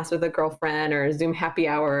yoga class with a girlfriend, or a Zoom happy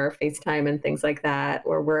hour, or FaceTime and things like that,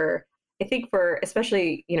 where I think for,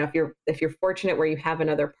 especially, if you're fortunate where you have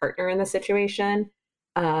another partner in the situation,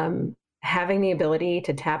 having the ability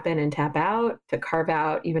to tap in and tap out, to carve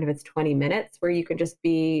out, even if it's 20 minutes where you can just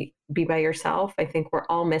be by yourself. I think we're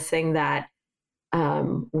all missing that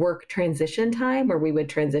work transition time where we would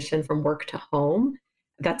transition from work to home.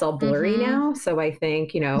 That's all blurry now. So I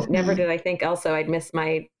think, never did I think also I'd miss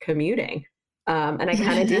my commuting. And I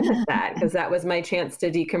kind of do miss that, because that was my chance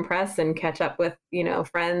to decompress and catch up with,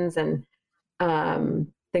 friends and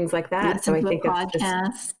things like that. Listen So I to think a it's just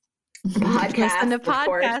podcast. podcast. Listen to Of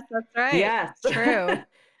course. podcasts. That's right. Yes. True.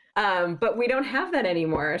 But we don't have that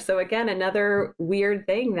anymore. So again, another weird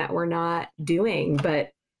thing that we're not doing,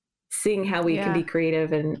 but seeing how we can be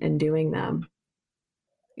creative and doing them.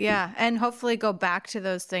 Yeah. And hopefully go back to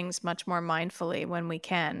those things much more mindfully when we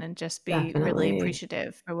can, and just be really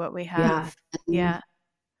appreciative for what we have. Yeah.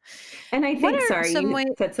 And I think, sorry,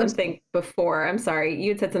 you said something before. I'm sorry.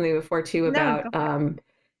 You had said something before too about,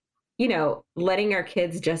 letting our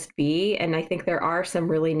kids just be. And I think there are some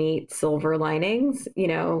really neat silver linings,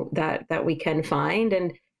 that we can find.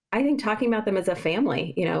 And I think talking about them as a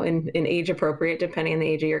family, in age appropriate, depending on the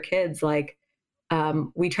age of your kids, like,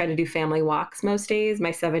 we try to do family walks most days.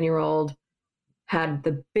 My 7-year-old had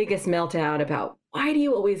the biggest meltdown about, why do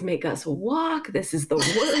you always make us walk? This is the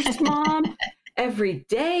worst, Mom. Every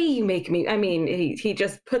day you make me, he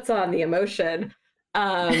just puts on the emotion.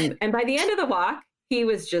 And by the end of the walk, he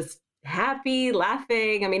was just happy,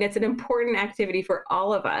 laughing. It's an important activity for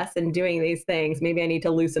all of us, and doing these things. Maybe I need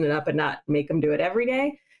to loosen it up and not make them do it every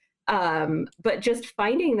day. But just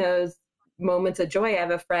finding those moments of joy. I have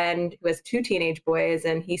a friend who has 2 teenage boys,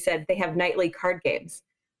 and he said they have nightly card games,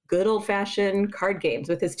 good old fashioned card games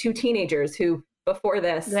with his 2 teenagers who before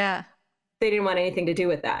this, they didn't want anything to do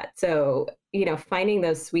with that. So, finding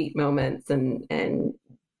those sweet moments and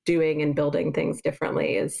doing and building things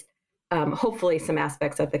differently is hopefully some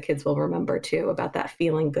aspects that the kids will remember too, about that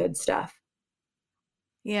feeling good stuff.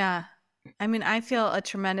 Yeah. I feel a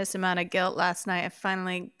tremendous amount of guilt last night. I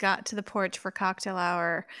finally got to the porch for cocktail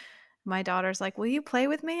hour. My daughter's like, will you play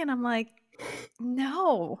with me? And I'm like,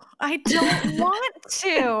 no, I don't want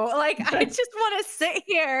to. Like, I just want to sit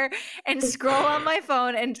here and scroll on my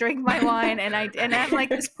phone and drink my wine. And I'm like,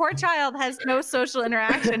 this poor child has no social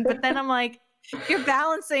interaction. But then I'm like, you're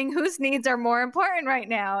balancing whose needs are more important right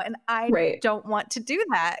now. And I don't want to do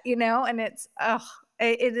that, and it's,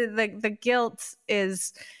 the guilt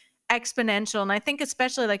is exponential. And I think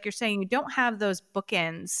especially like you're saying, you don't have those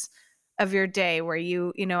bookends of your day where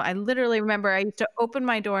I literally remember I used to open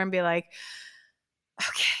my door and be like,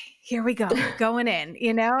 okay, here we go, going in,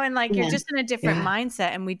 and like, you're just in a different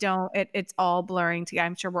mindset, and it's all blurring together.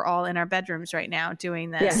 I'm sure we're all in our bedrooms right now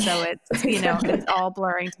doing this. So it's, it's all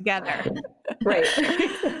blurring together. Right.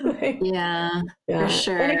 Yeah, for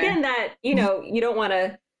sure. And again, that, you don't want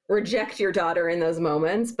to reject your daughter in those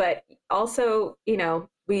moments, but also,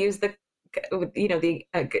 we use the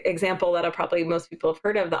example that probably most people have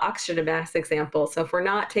heard of, the oxygen mask example. So if we're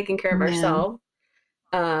not taking care of ourselves,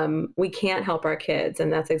 we can't help our kids.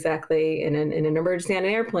 And that's exactly in an emergency on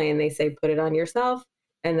an airplane, they say, put it on yourself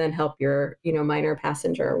and then help your, minor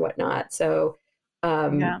passenger or whatnot. So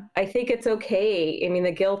I think it's okay.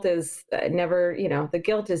 The guilt is never, the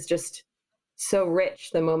guilt is just so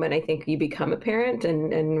rich the moment I think you become a parent,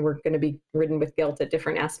 and we're going to be ridden with guilt at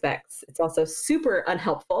different aspects. It's also super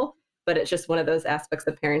unhelpful, but it's just one of those aspects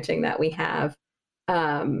of parenting that we have.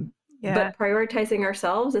 But prioritizing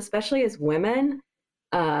ourselves, especially as women,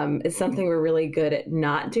 is something we're really good at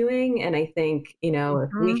not doing. And I think,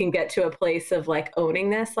 if we can get to a place of like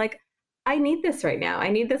owning this, like, I need this right now. I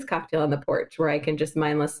need this cocktail on the porch where I can just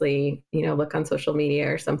mindlessly, look on social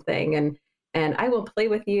media or something, and I will play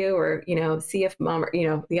with you, or, see if Mom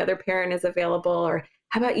or, the other parent is available, or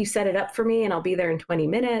how about you set it up for me and I'll be there in 20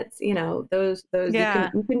 minutes, those you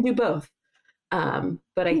can do both.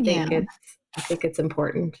 But I think it's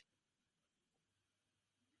important.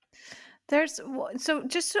 So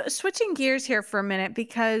just switching gears here for a minute,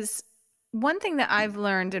 because one thing that I've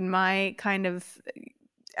learned in my kind of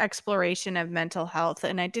exploration of mental health,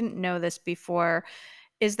 and I didn't know this before,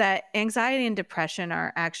 is that anxiety and depression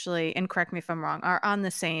are actually, and correct me if I'm wrong, are on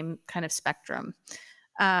the same kind of spectrum.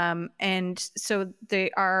 And so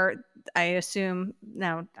they are, I assume,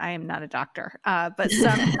 now I am not a doctor, but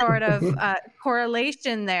some sort of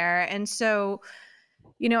correlation there. And so,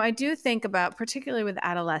 I do think about, particularly with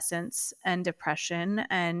adolescence and depression,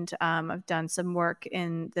 and I've done some work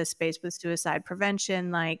in the space with suicide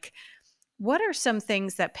prevention. Like, what are some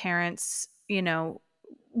things that parents,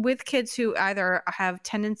 with kids who either have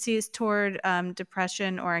tendencies toward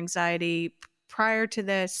depression or anxiety prior to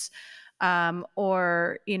this,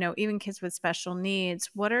 or, even kids with special needs,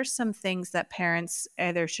 what are some things that parents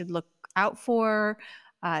either should look out for,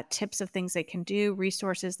 tips of things they can do,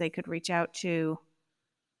 resources they could reach out to?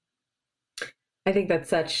 I think that's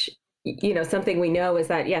such, something we know is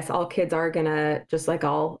that, yes, all kids are gonna, just like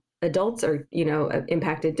all adults are,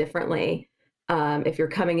 impacted differently. If you're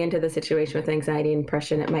coming into the situation with anxiety and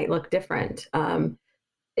depression, it might look different.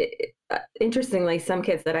 Interestingly, some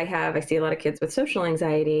kids that I see a lot of kids with social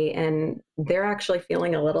anxiety, and they're actually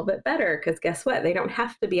feeling a little bit better because guess what? They don't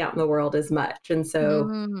have to be out in the world as much. And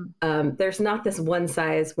so there's not this one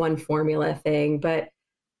size, one formula thing, but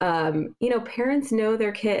parents know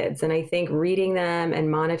their kids. And I think reading them and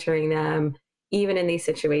monitoring them, even in these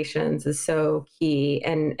situations, is so key.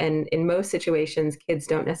 And in most situations, kids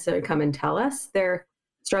don't necessarily come and tell us they're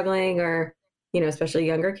struggling, or, especially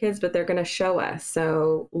younger kids, but they're going to show us.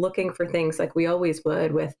 So looking for things like we always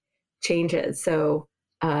would with changes. So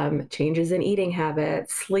changes in eating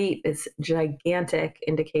habits, sleep is gigantic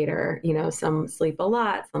indicator. Some sleep a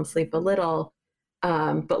lot, some sleep a little.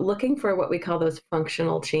 But looking for what we call those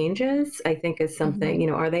functional changes, I think is something,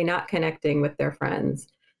 are they not connecting with their friends?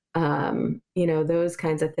 Those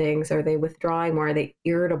kinds of things. Are they withdrawing more? Are they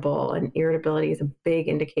irritable? And irritability is a big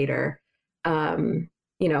indicator,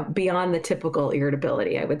 beyond the typical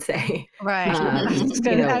irritability, I would say. Right. I was just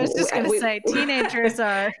going to say teenagers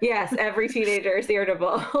are. Yes, every teenager is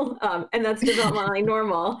irritable. And that's developmentally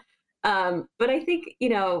normal. But I think,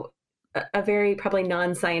 a very probably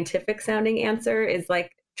non-scientific sounding answer is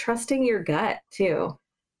like trusting your gut too.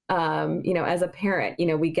 As a parent,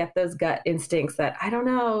 we get those gut instincts that, I don't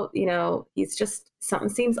know, he's just, something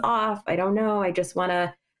seems off. I don't know. I just want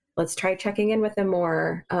to, let's try checking in with him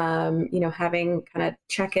more, having kind of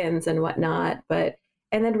check-ins and whatnot, and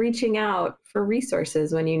then reaching out for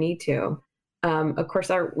resources when you need to. Of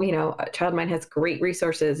course, our, Child Mind has great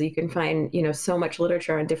resources. You can find, so much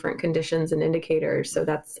literature on different conditions and indicators. So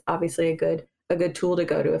that's obviously a good tool to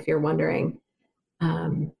go to if you're wondering.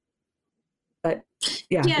 But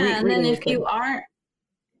yeah. And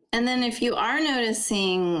then if you are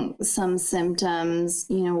noticing some symptoms,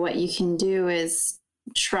 what you can do is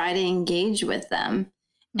try to engage with them.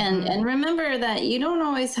 And remember that you don't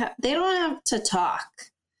always they don't have to talk.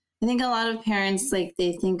 I think a lot of parents,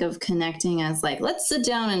 they think of connecting as let's sit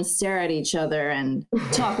down and stare at each other and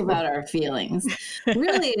talk about our feelings.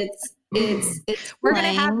 Really, it's we're going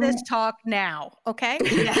to have this talk now. Okay.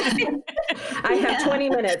 Yeah. I have 20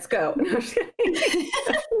 minutes. Go.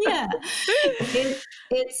 Yeah.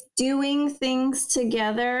 It's doing things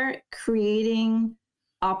together, creating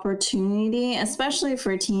opportunity, especially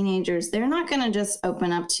for teenagers. They're not going to just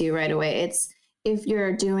open up to you right away. It's, if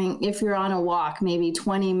you're on a walk, maybe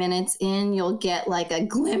 20 minutes in, you'll get a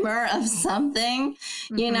glimmer of something,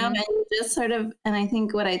 and you just sort of, and I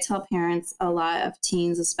think what I tell parents, a lot of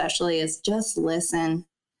teens especially, is just listen.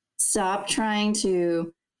 Stop trying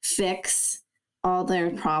to fix all their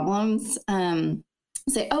problems.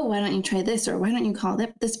 Say, oh, why don't you try this? Or why don't you call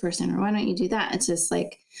this person? Or why don't you do that? It's just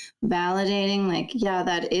validating, yeah,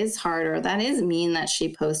 that is hard, or that is mean that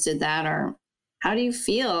she posted that, or how do you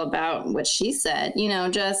feel about what she said?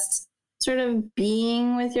 Just sort of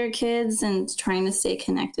being with your kids and trying to stay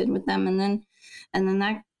connected with them. And then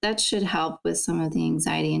that should help with some of the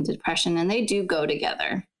anxiety and depression. And they do go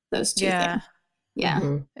together, those two things.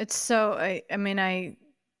 Yeah. It's so, I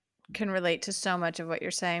can relate to so much of what you're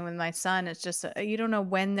saying with my son. It's just, you don't know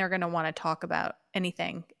when they're going to want to talk about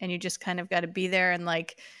anything. And you just kind of got to be there and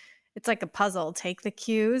it's like a puzzle. Take the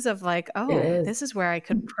cues of this is where I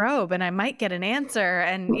could probe and I might get an answer.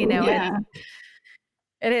 And,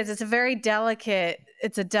 it is. It's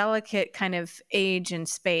a delicate kind of age and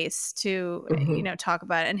space to, talk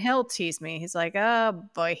about it. And he'll tease me. He's like, oh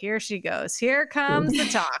boy, here she goes. Here comes the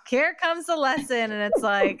talk. Here comes the lesson. And it's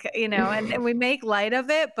and we make light of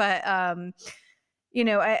it. But,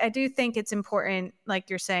 I do think it's important, like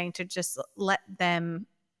you're saying, to just let them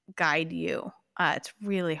guide you. It's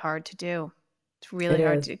really hard to do. It's really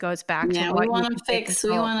hard. It goes back to what we want to fix. We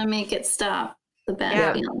want to make it stop the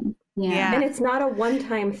bad feeling. Yeah. And it's not a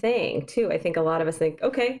one-time thing, too. I think a lot of us think,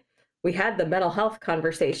 okay, we had the mental health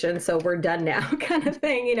conversation, so we're done now kind of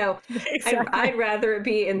thing. Exactly. I'd rather it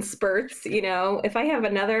be in spurts. If I have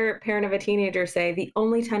another parent of a teenager say the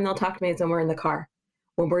only time they'll talk to me is when we're in the car,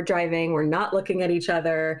 when we're driving, we're not looking at each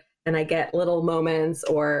other. and I get little moments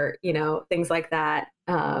or, things like that,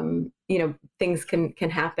 things can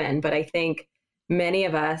happen. But I think many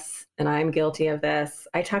of us, and I'm guilty of this,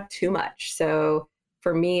 I talk too much. So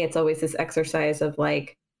for me, it's always this exercise of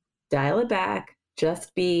like, dial it back,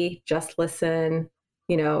 just listen,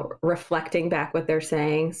 reflecting back what they're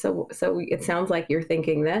saying. So it sounds like you're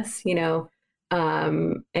thinking this,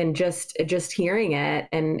 and just hearing it.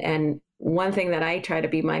 And one thing that I try to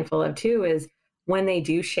be mindful of too is when they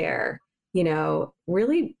do share,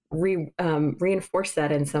 really reinforce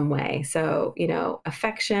that in some way. So,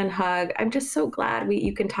 affection, hug. I'm just so glad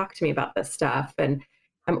you can talk to me about this stuff, and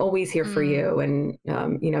I'm always here for you, and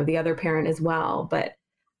the other parent as well. But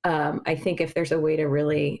I think if there's a way to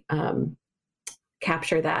really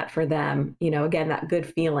capture that for them, again, that good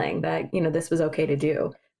feeling that, this was okay to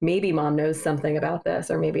do. Maybe mom knows something about this,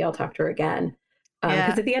 or maybe I'll talk to her again.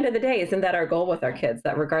 Because at the end of the day, isn't that our goal with our kids,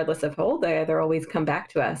 that regardless of how old they are, they'll always come back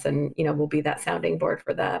to us, and, we'll be that sounding board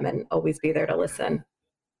for them and always be there to listen.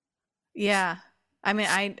 Yeah. I mean,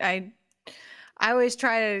 I always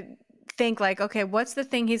try to think like, okay, what's the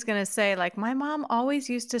thing he's going to say? Like, my mom always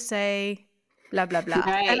used to say blah, blah, blah.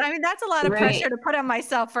 Right. And I mean, that's a lot of pressure to put on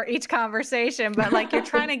myself for each conversation, but like you're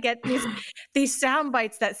trying to get these sound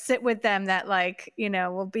bites that sit with them that like,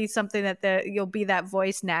 will be something that you'll be that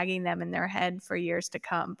voice nagging them in their head for years to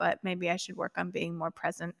come. But maybe I should work on being more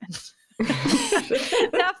present and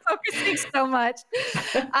not focusing so much.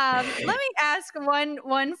 Let me ask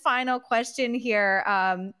one final question here.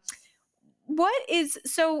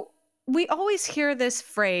 We always hear this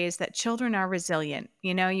phrase that children are resilient.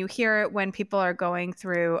 You hear it when people are going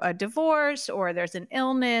through a divorce or there's an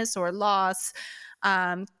illness or loss.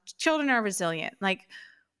 Children are resilient. Like,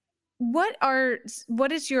 what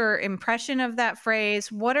is your impression of that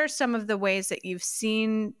phrase? What are some of the ways that you've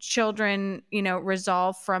seen children,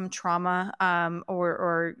 resolve from trauma,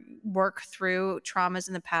 or work through traumas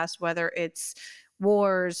in the past, whether it's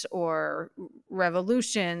wars or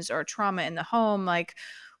revolutions or trauma in the home? Like,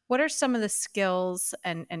 what are some of the skills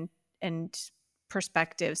and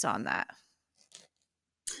perspectives on that?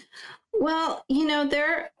 Well,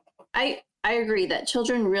 I agree that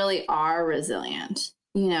children really are resilient.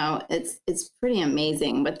 It's pretty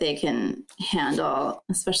amazing what they can handle,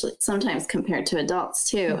 especially sometimes compared to adults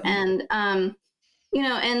too. Mm-hmm. And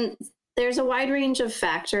and there's a wide range of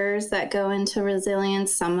factors that go into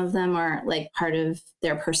resilience. Some of them are like part of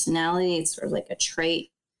their personality. It's sort of like a trait.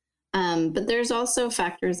 But there's also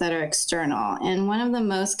factors that are external. And one of the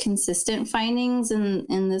most consistent findings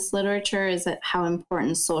in this literature is that how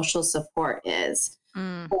important social support is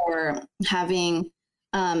for having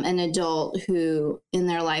an adult who in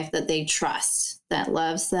their life that they trust, that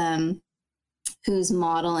loves them, who's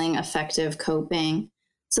modeling effective coping.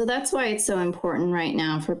 So that's why it's so important right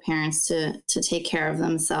now for parents to take care of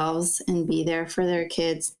themselves and be there for their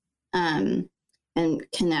kids, and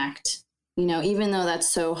connect. Even though that's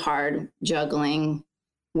so hard, juggling,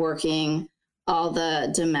 working, all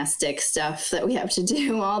the domestic stuff that we have to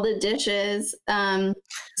do, all the dishes.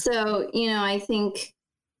 So, I think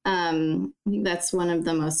that's one of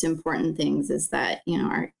the most important things is that,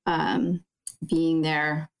 our being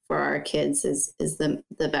there for our kids is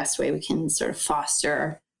the best way we can sort of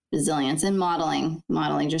foster resilience, and modeling,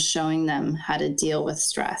 just showing them how to deal with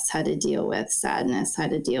stress, how to deal with sadness, how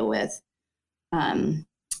to deal with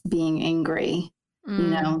being angry.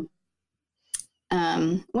 One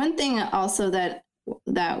thing also that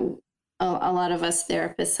a lot of us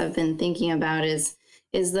therapists have been thinking about is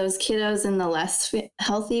those kiddos in the less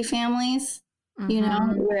healthy families,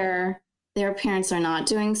 where their parents are not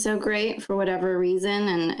doing so great for whatever reason,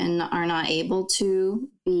 and are not able to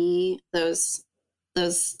be those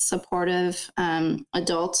supportive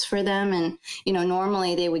adults for them. And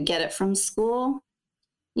normally they would get it from school,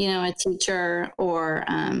 a teacher, or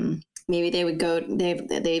maybe they would go,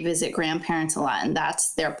 they visit grandparents a lot, and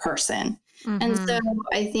that's their person. And so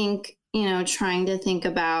I think, trying to think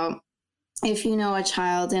about, if a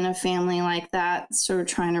child in a family like that, sort of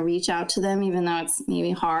trying to reach out to them, even though it's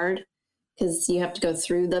maybe hard because you have to go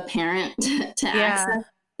through the parent to access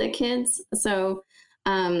the kids. So,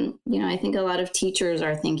 I think a lot of teachers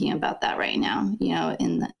are thinking about that right now,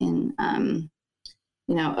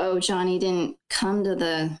 oh, Johnny didn't come to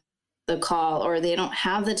the call, or they don't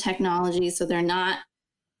have the technology, so they're not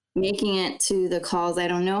making it to the calls. I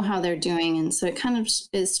don't know how they're doing. And so it kind of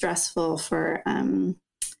is stressful for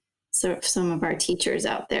some of our teachers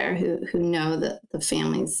out there who know that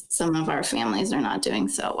some of our families are not doing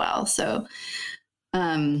so well. So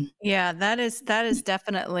that is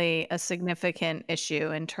definitely a significant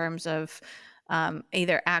issue in terms of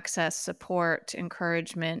either access, support,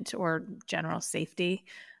 encouragement, or general safety.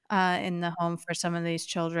 in the home for some of these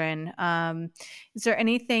children. Is there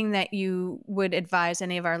anything that you would advise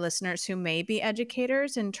any of our listeners who may be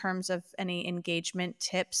educators in terms of any engagement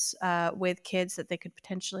tips with kids that they could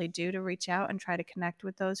potentially do to reach out and try to connect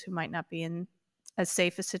with those who might not be in as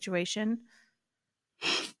safe a situation?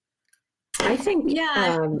 I think,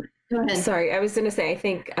 Yeah. Go ahead. sorry, I was going to say, I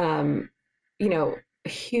think, you know, a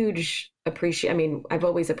huge I mean, I've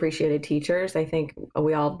always appreciated teachers. I think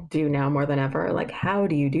we all do now more than ever. Like, how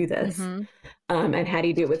do you do this? Mm-hmm. And how do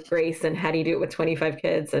you do it with grace? And how do you do it with 25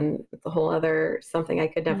 kids? And it's a whole other something I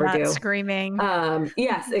could never Not do. screaming.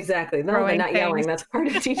 Yes, exactly. No, Throwing not yelling. things. That's part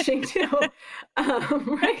of teaching too.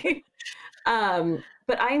 Right.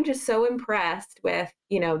 But I'm just so impressed with,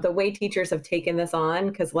 you know, the way teachers have taken this on,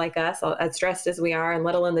 because like us, as stressed as we are, and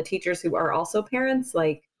let alone the teachers who are also parents,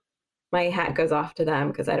 like my hat goes off to them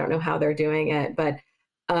because I don't know how they're doing it. But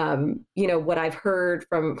you know, what I've heard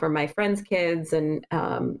from my friends' kids and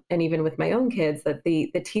even with my own kids, that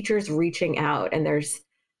the teachers reaching out, and there's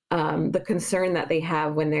the concern that they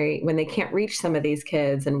have when they can't reach some of these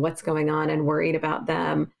kids and what's going on, and worried about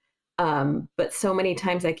them. But so many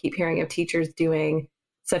times I keep hearing of teachers doing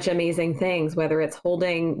such amazing things, whether it's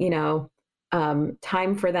holding, you know,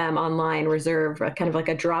 time for them online, reserve, kind of like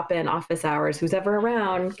a drop-in office hours. Who's ever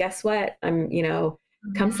around? Guess what? You know,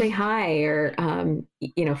 come say hi, or,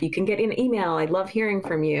 you know, if you can get an email, I'd love hearing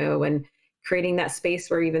from you, and creating that space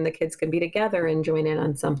where even the kids can be together and join in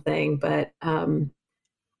on something. But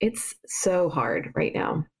it's so hard right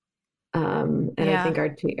now. And I think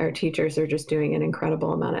our teachers are just doing an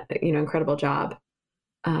incredible incredible job.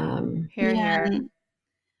 Here, Yeah. here.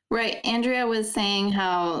 Right. Andrea was saying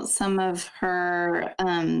how some of her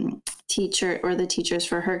teacher or the teachers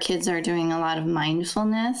for her kids are doing a lot of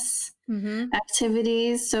mindfulness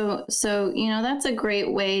activities. So, you know, that's a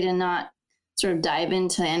great way to not sort of dive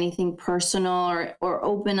into anything personal or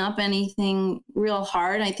open up anything real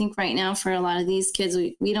hard. I think right now for a lot of these kids,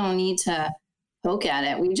 we don't need to poke at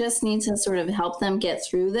it. We just need to sort of help them get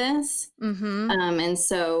through this. And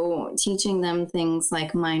so teaching them things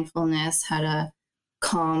like mindfulness, how to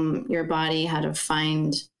calm your body, how to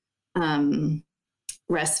find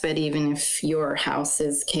respite, even if your house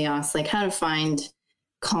is chaos, like how to find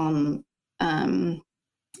calm. And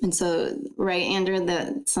so, right, Andrew,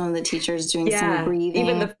 that some of the teachers doing some breathing.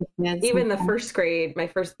 Even the first grade, my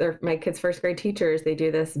kids' first grade teachers, they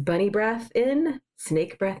do this bunny breath in,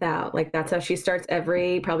 snake breath out. Like that's how she starts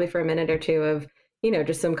probably for a minute or two of, you know,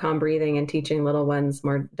 just some calm breathing, and teaching little ones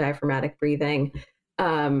more diaphragmatic breathing.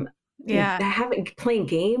 Playing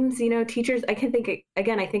games, you know, teachers, I think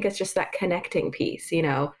it's just that connecting piece, you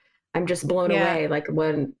know. I'm just blown away. Like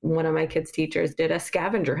when one of my kids' teachers did a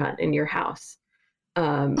scavenger hunt in your house.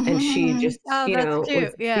 And she just, you know,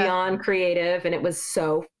 was beyond creative, and it was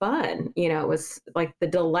so fun. You know, it was like the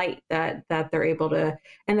delight that they're able to,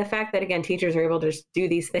 and the fact that, again, teachers are able to just do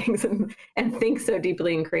these things and think so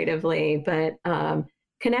deeply and creatively, but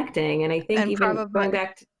connecting. And I think even going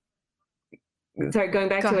back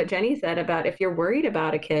to what Jenny said about if you're worried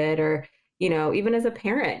about a kid, or, you know, even as a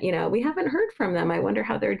parent, you know, we haven't heard from them. I wonder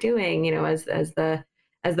how they're doing, you know, as the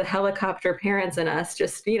helicopter parents in us,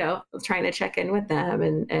 just, you know, trying to check in with them.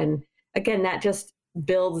 And again, that just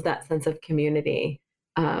builds that sense of community,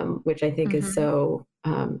 which I think is so,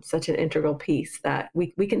 such an integral piece that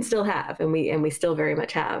we can still have, and we still very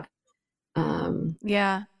much have.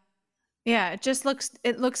 Yeah,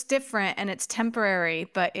 it looks different, and it's temporary,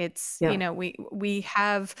 but it's, you know, we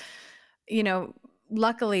have, you know,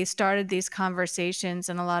 luckily started these conversations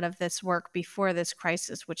and a lot of this work before this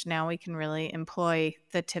crisis, which now we can really employ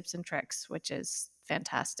the tips and tricks, which is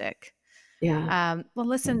fantastic. Yeah. Well,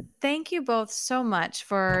 listen, thank you both so much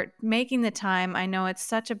for making the time. I know it's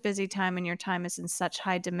such a busy time and your time is in such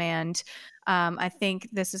high demand. I think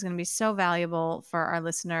this is going to be so valuable for our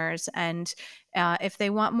listeners. And if they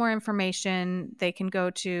want more information, they can go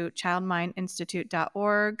to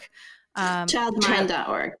childmindinstitute.org.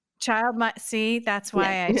 Childmind.org. See, that's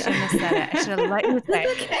why I shouldn't have said it. I should have let you say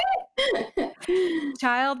it.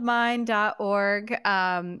 Childmind.org.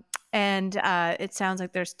 And it sounds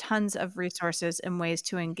like there's tons of resources and ways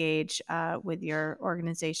to engage with your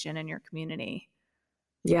organization and your community.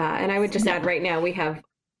 Yeah. And I would just add, right now we have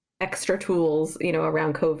extra tools, you know,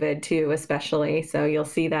 around COVID too, especially. So you'll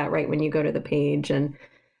see that right when you go to the page and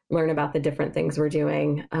learn about the different things we're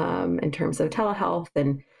doing in terms of telehealth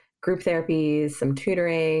and group therapies, some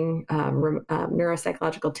tutoring,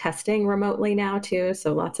 neuropsychological testing remotely now too.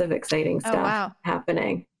 So lots of exciting stuff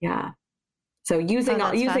happening. Yeah. So using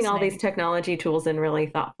all these technology tools in really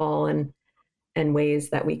thoughtful and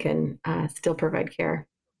ways that we can still provide care.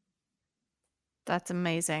 That's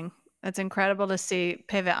amazing. That's incredible to see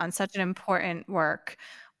Pivot on such an important work.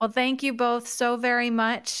 Well, thank you both so very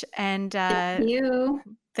much. And Thank you.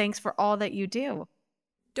 thanks for all that you do.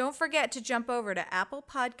 Don't forget to jump over to Apple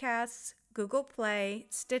Podcasts, Google Play,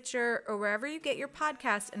 Stitcher, or wherever you get your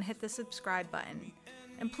podcasts and hit the subscribe button.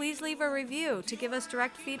 And please leave a review to give us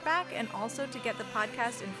direct feedback and also to get the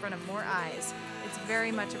podcast in front of more eyes. It's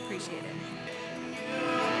very much appreciated.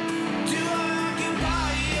 Do I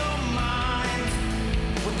occupy your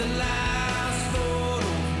mind with the light?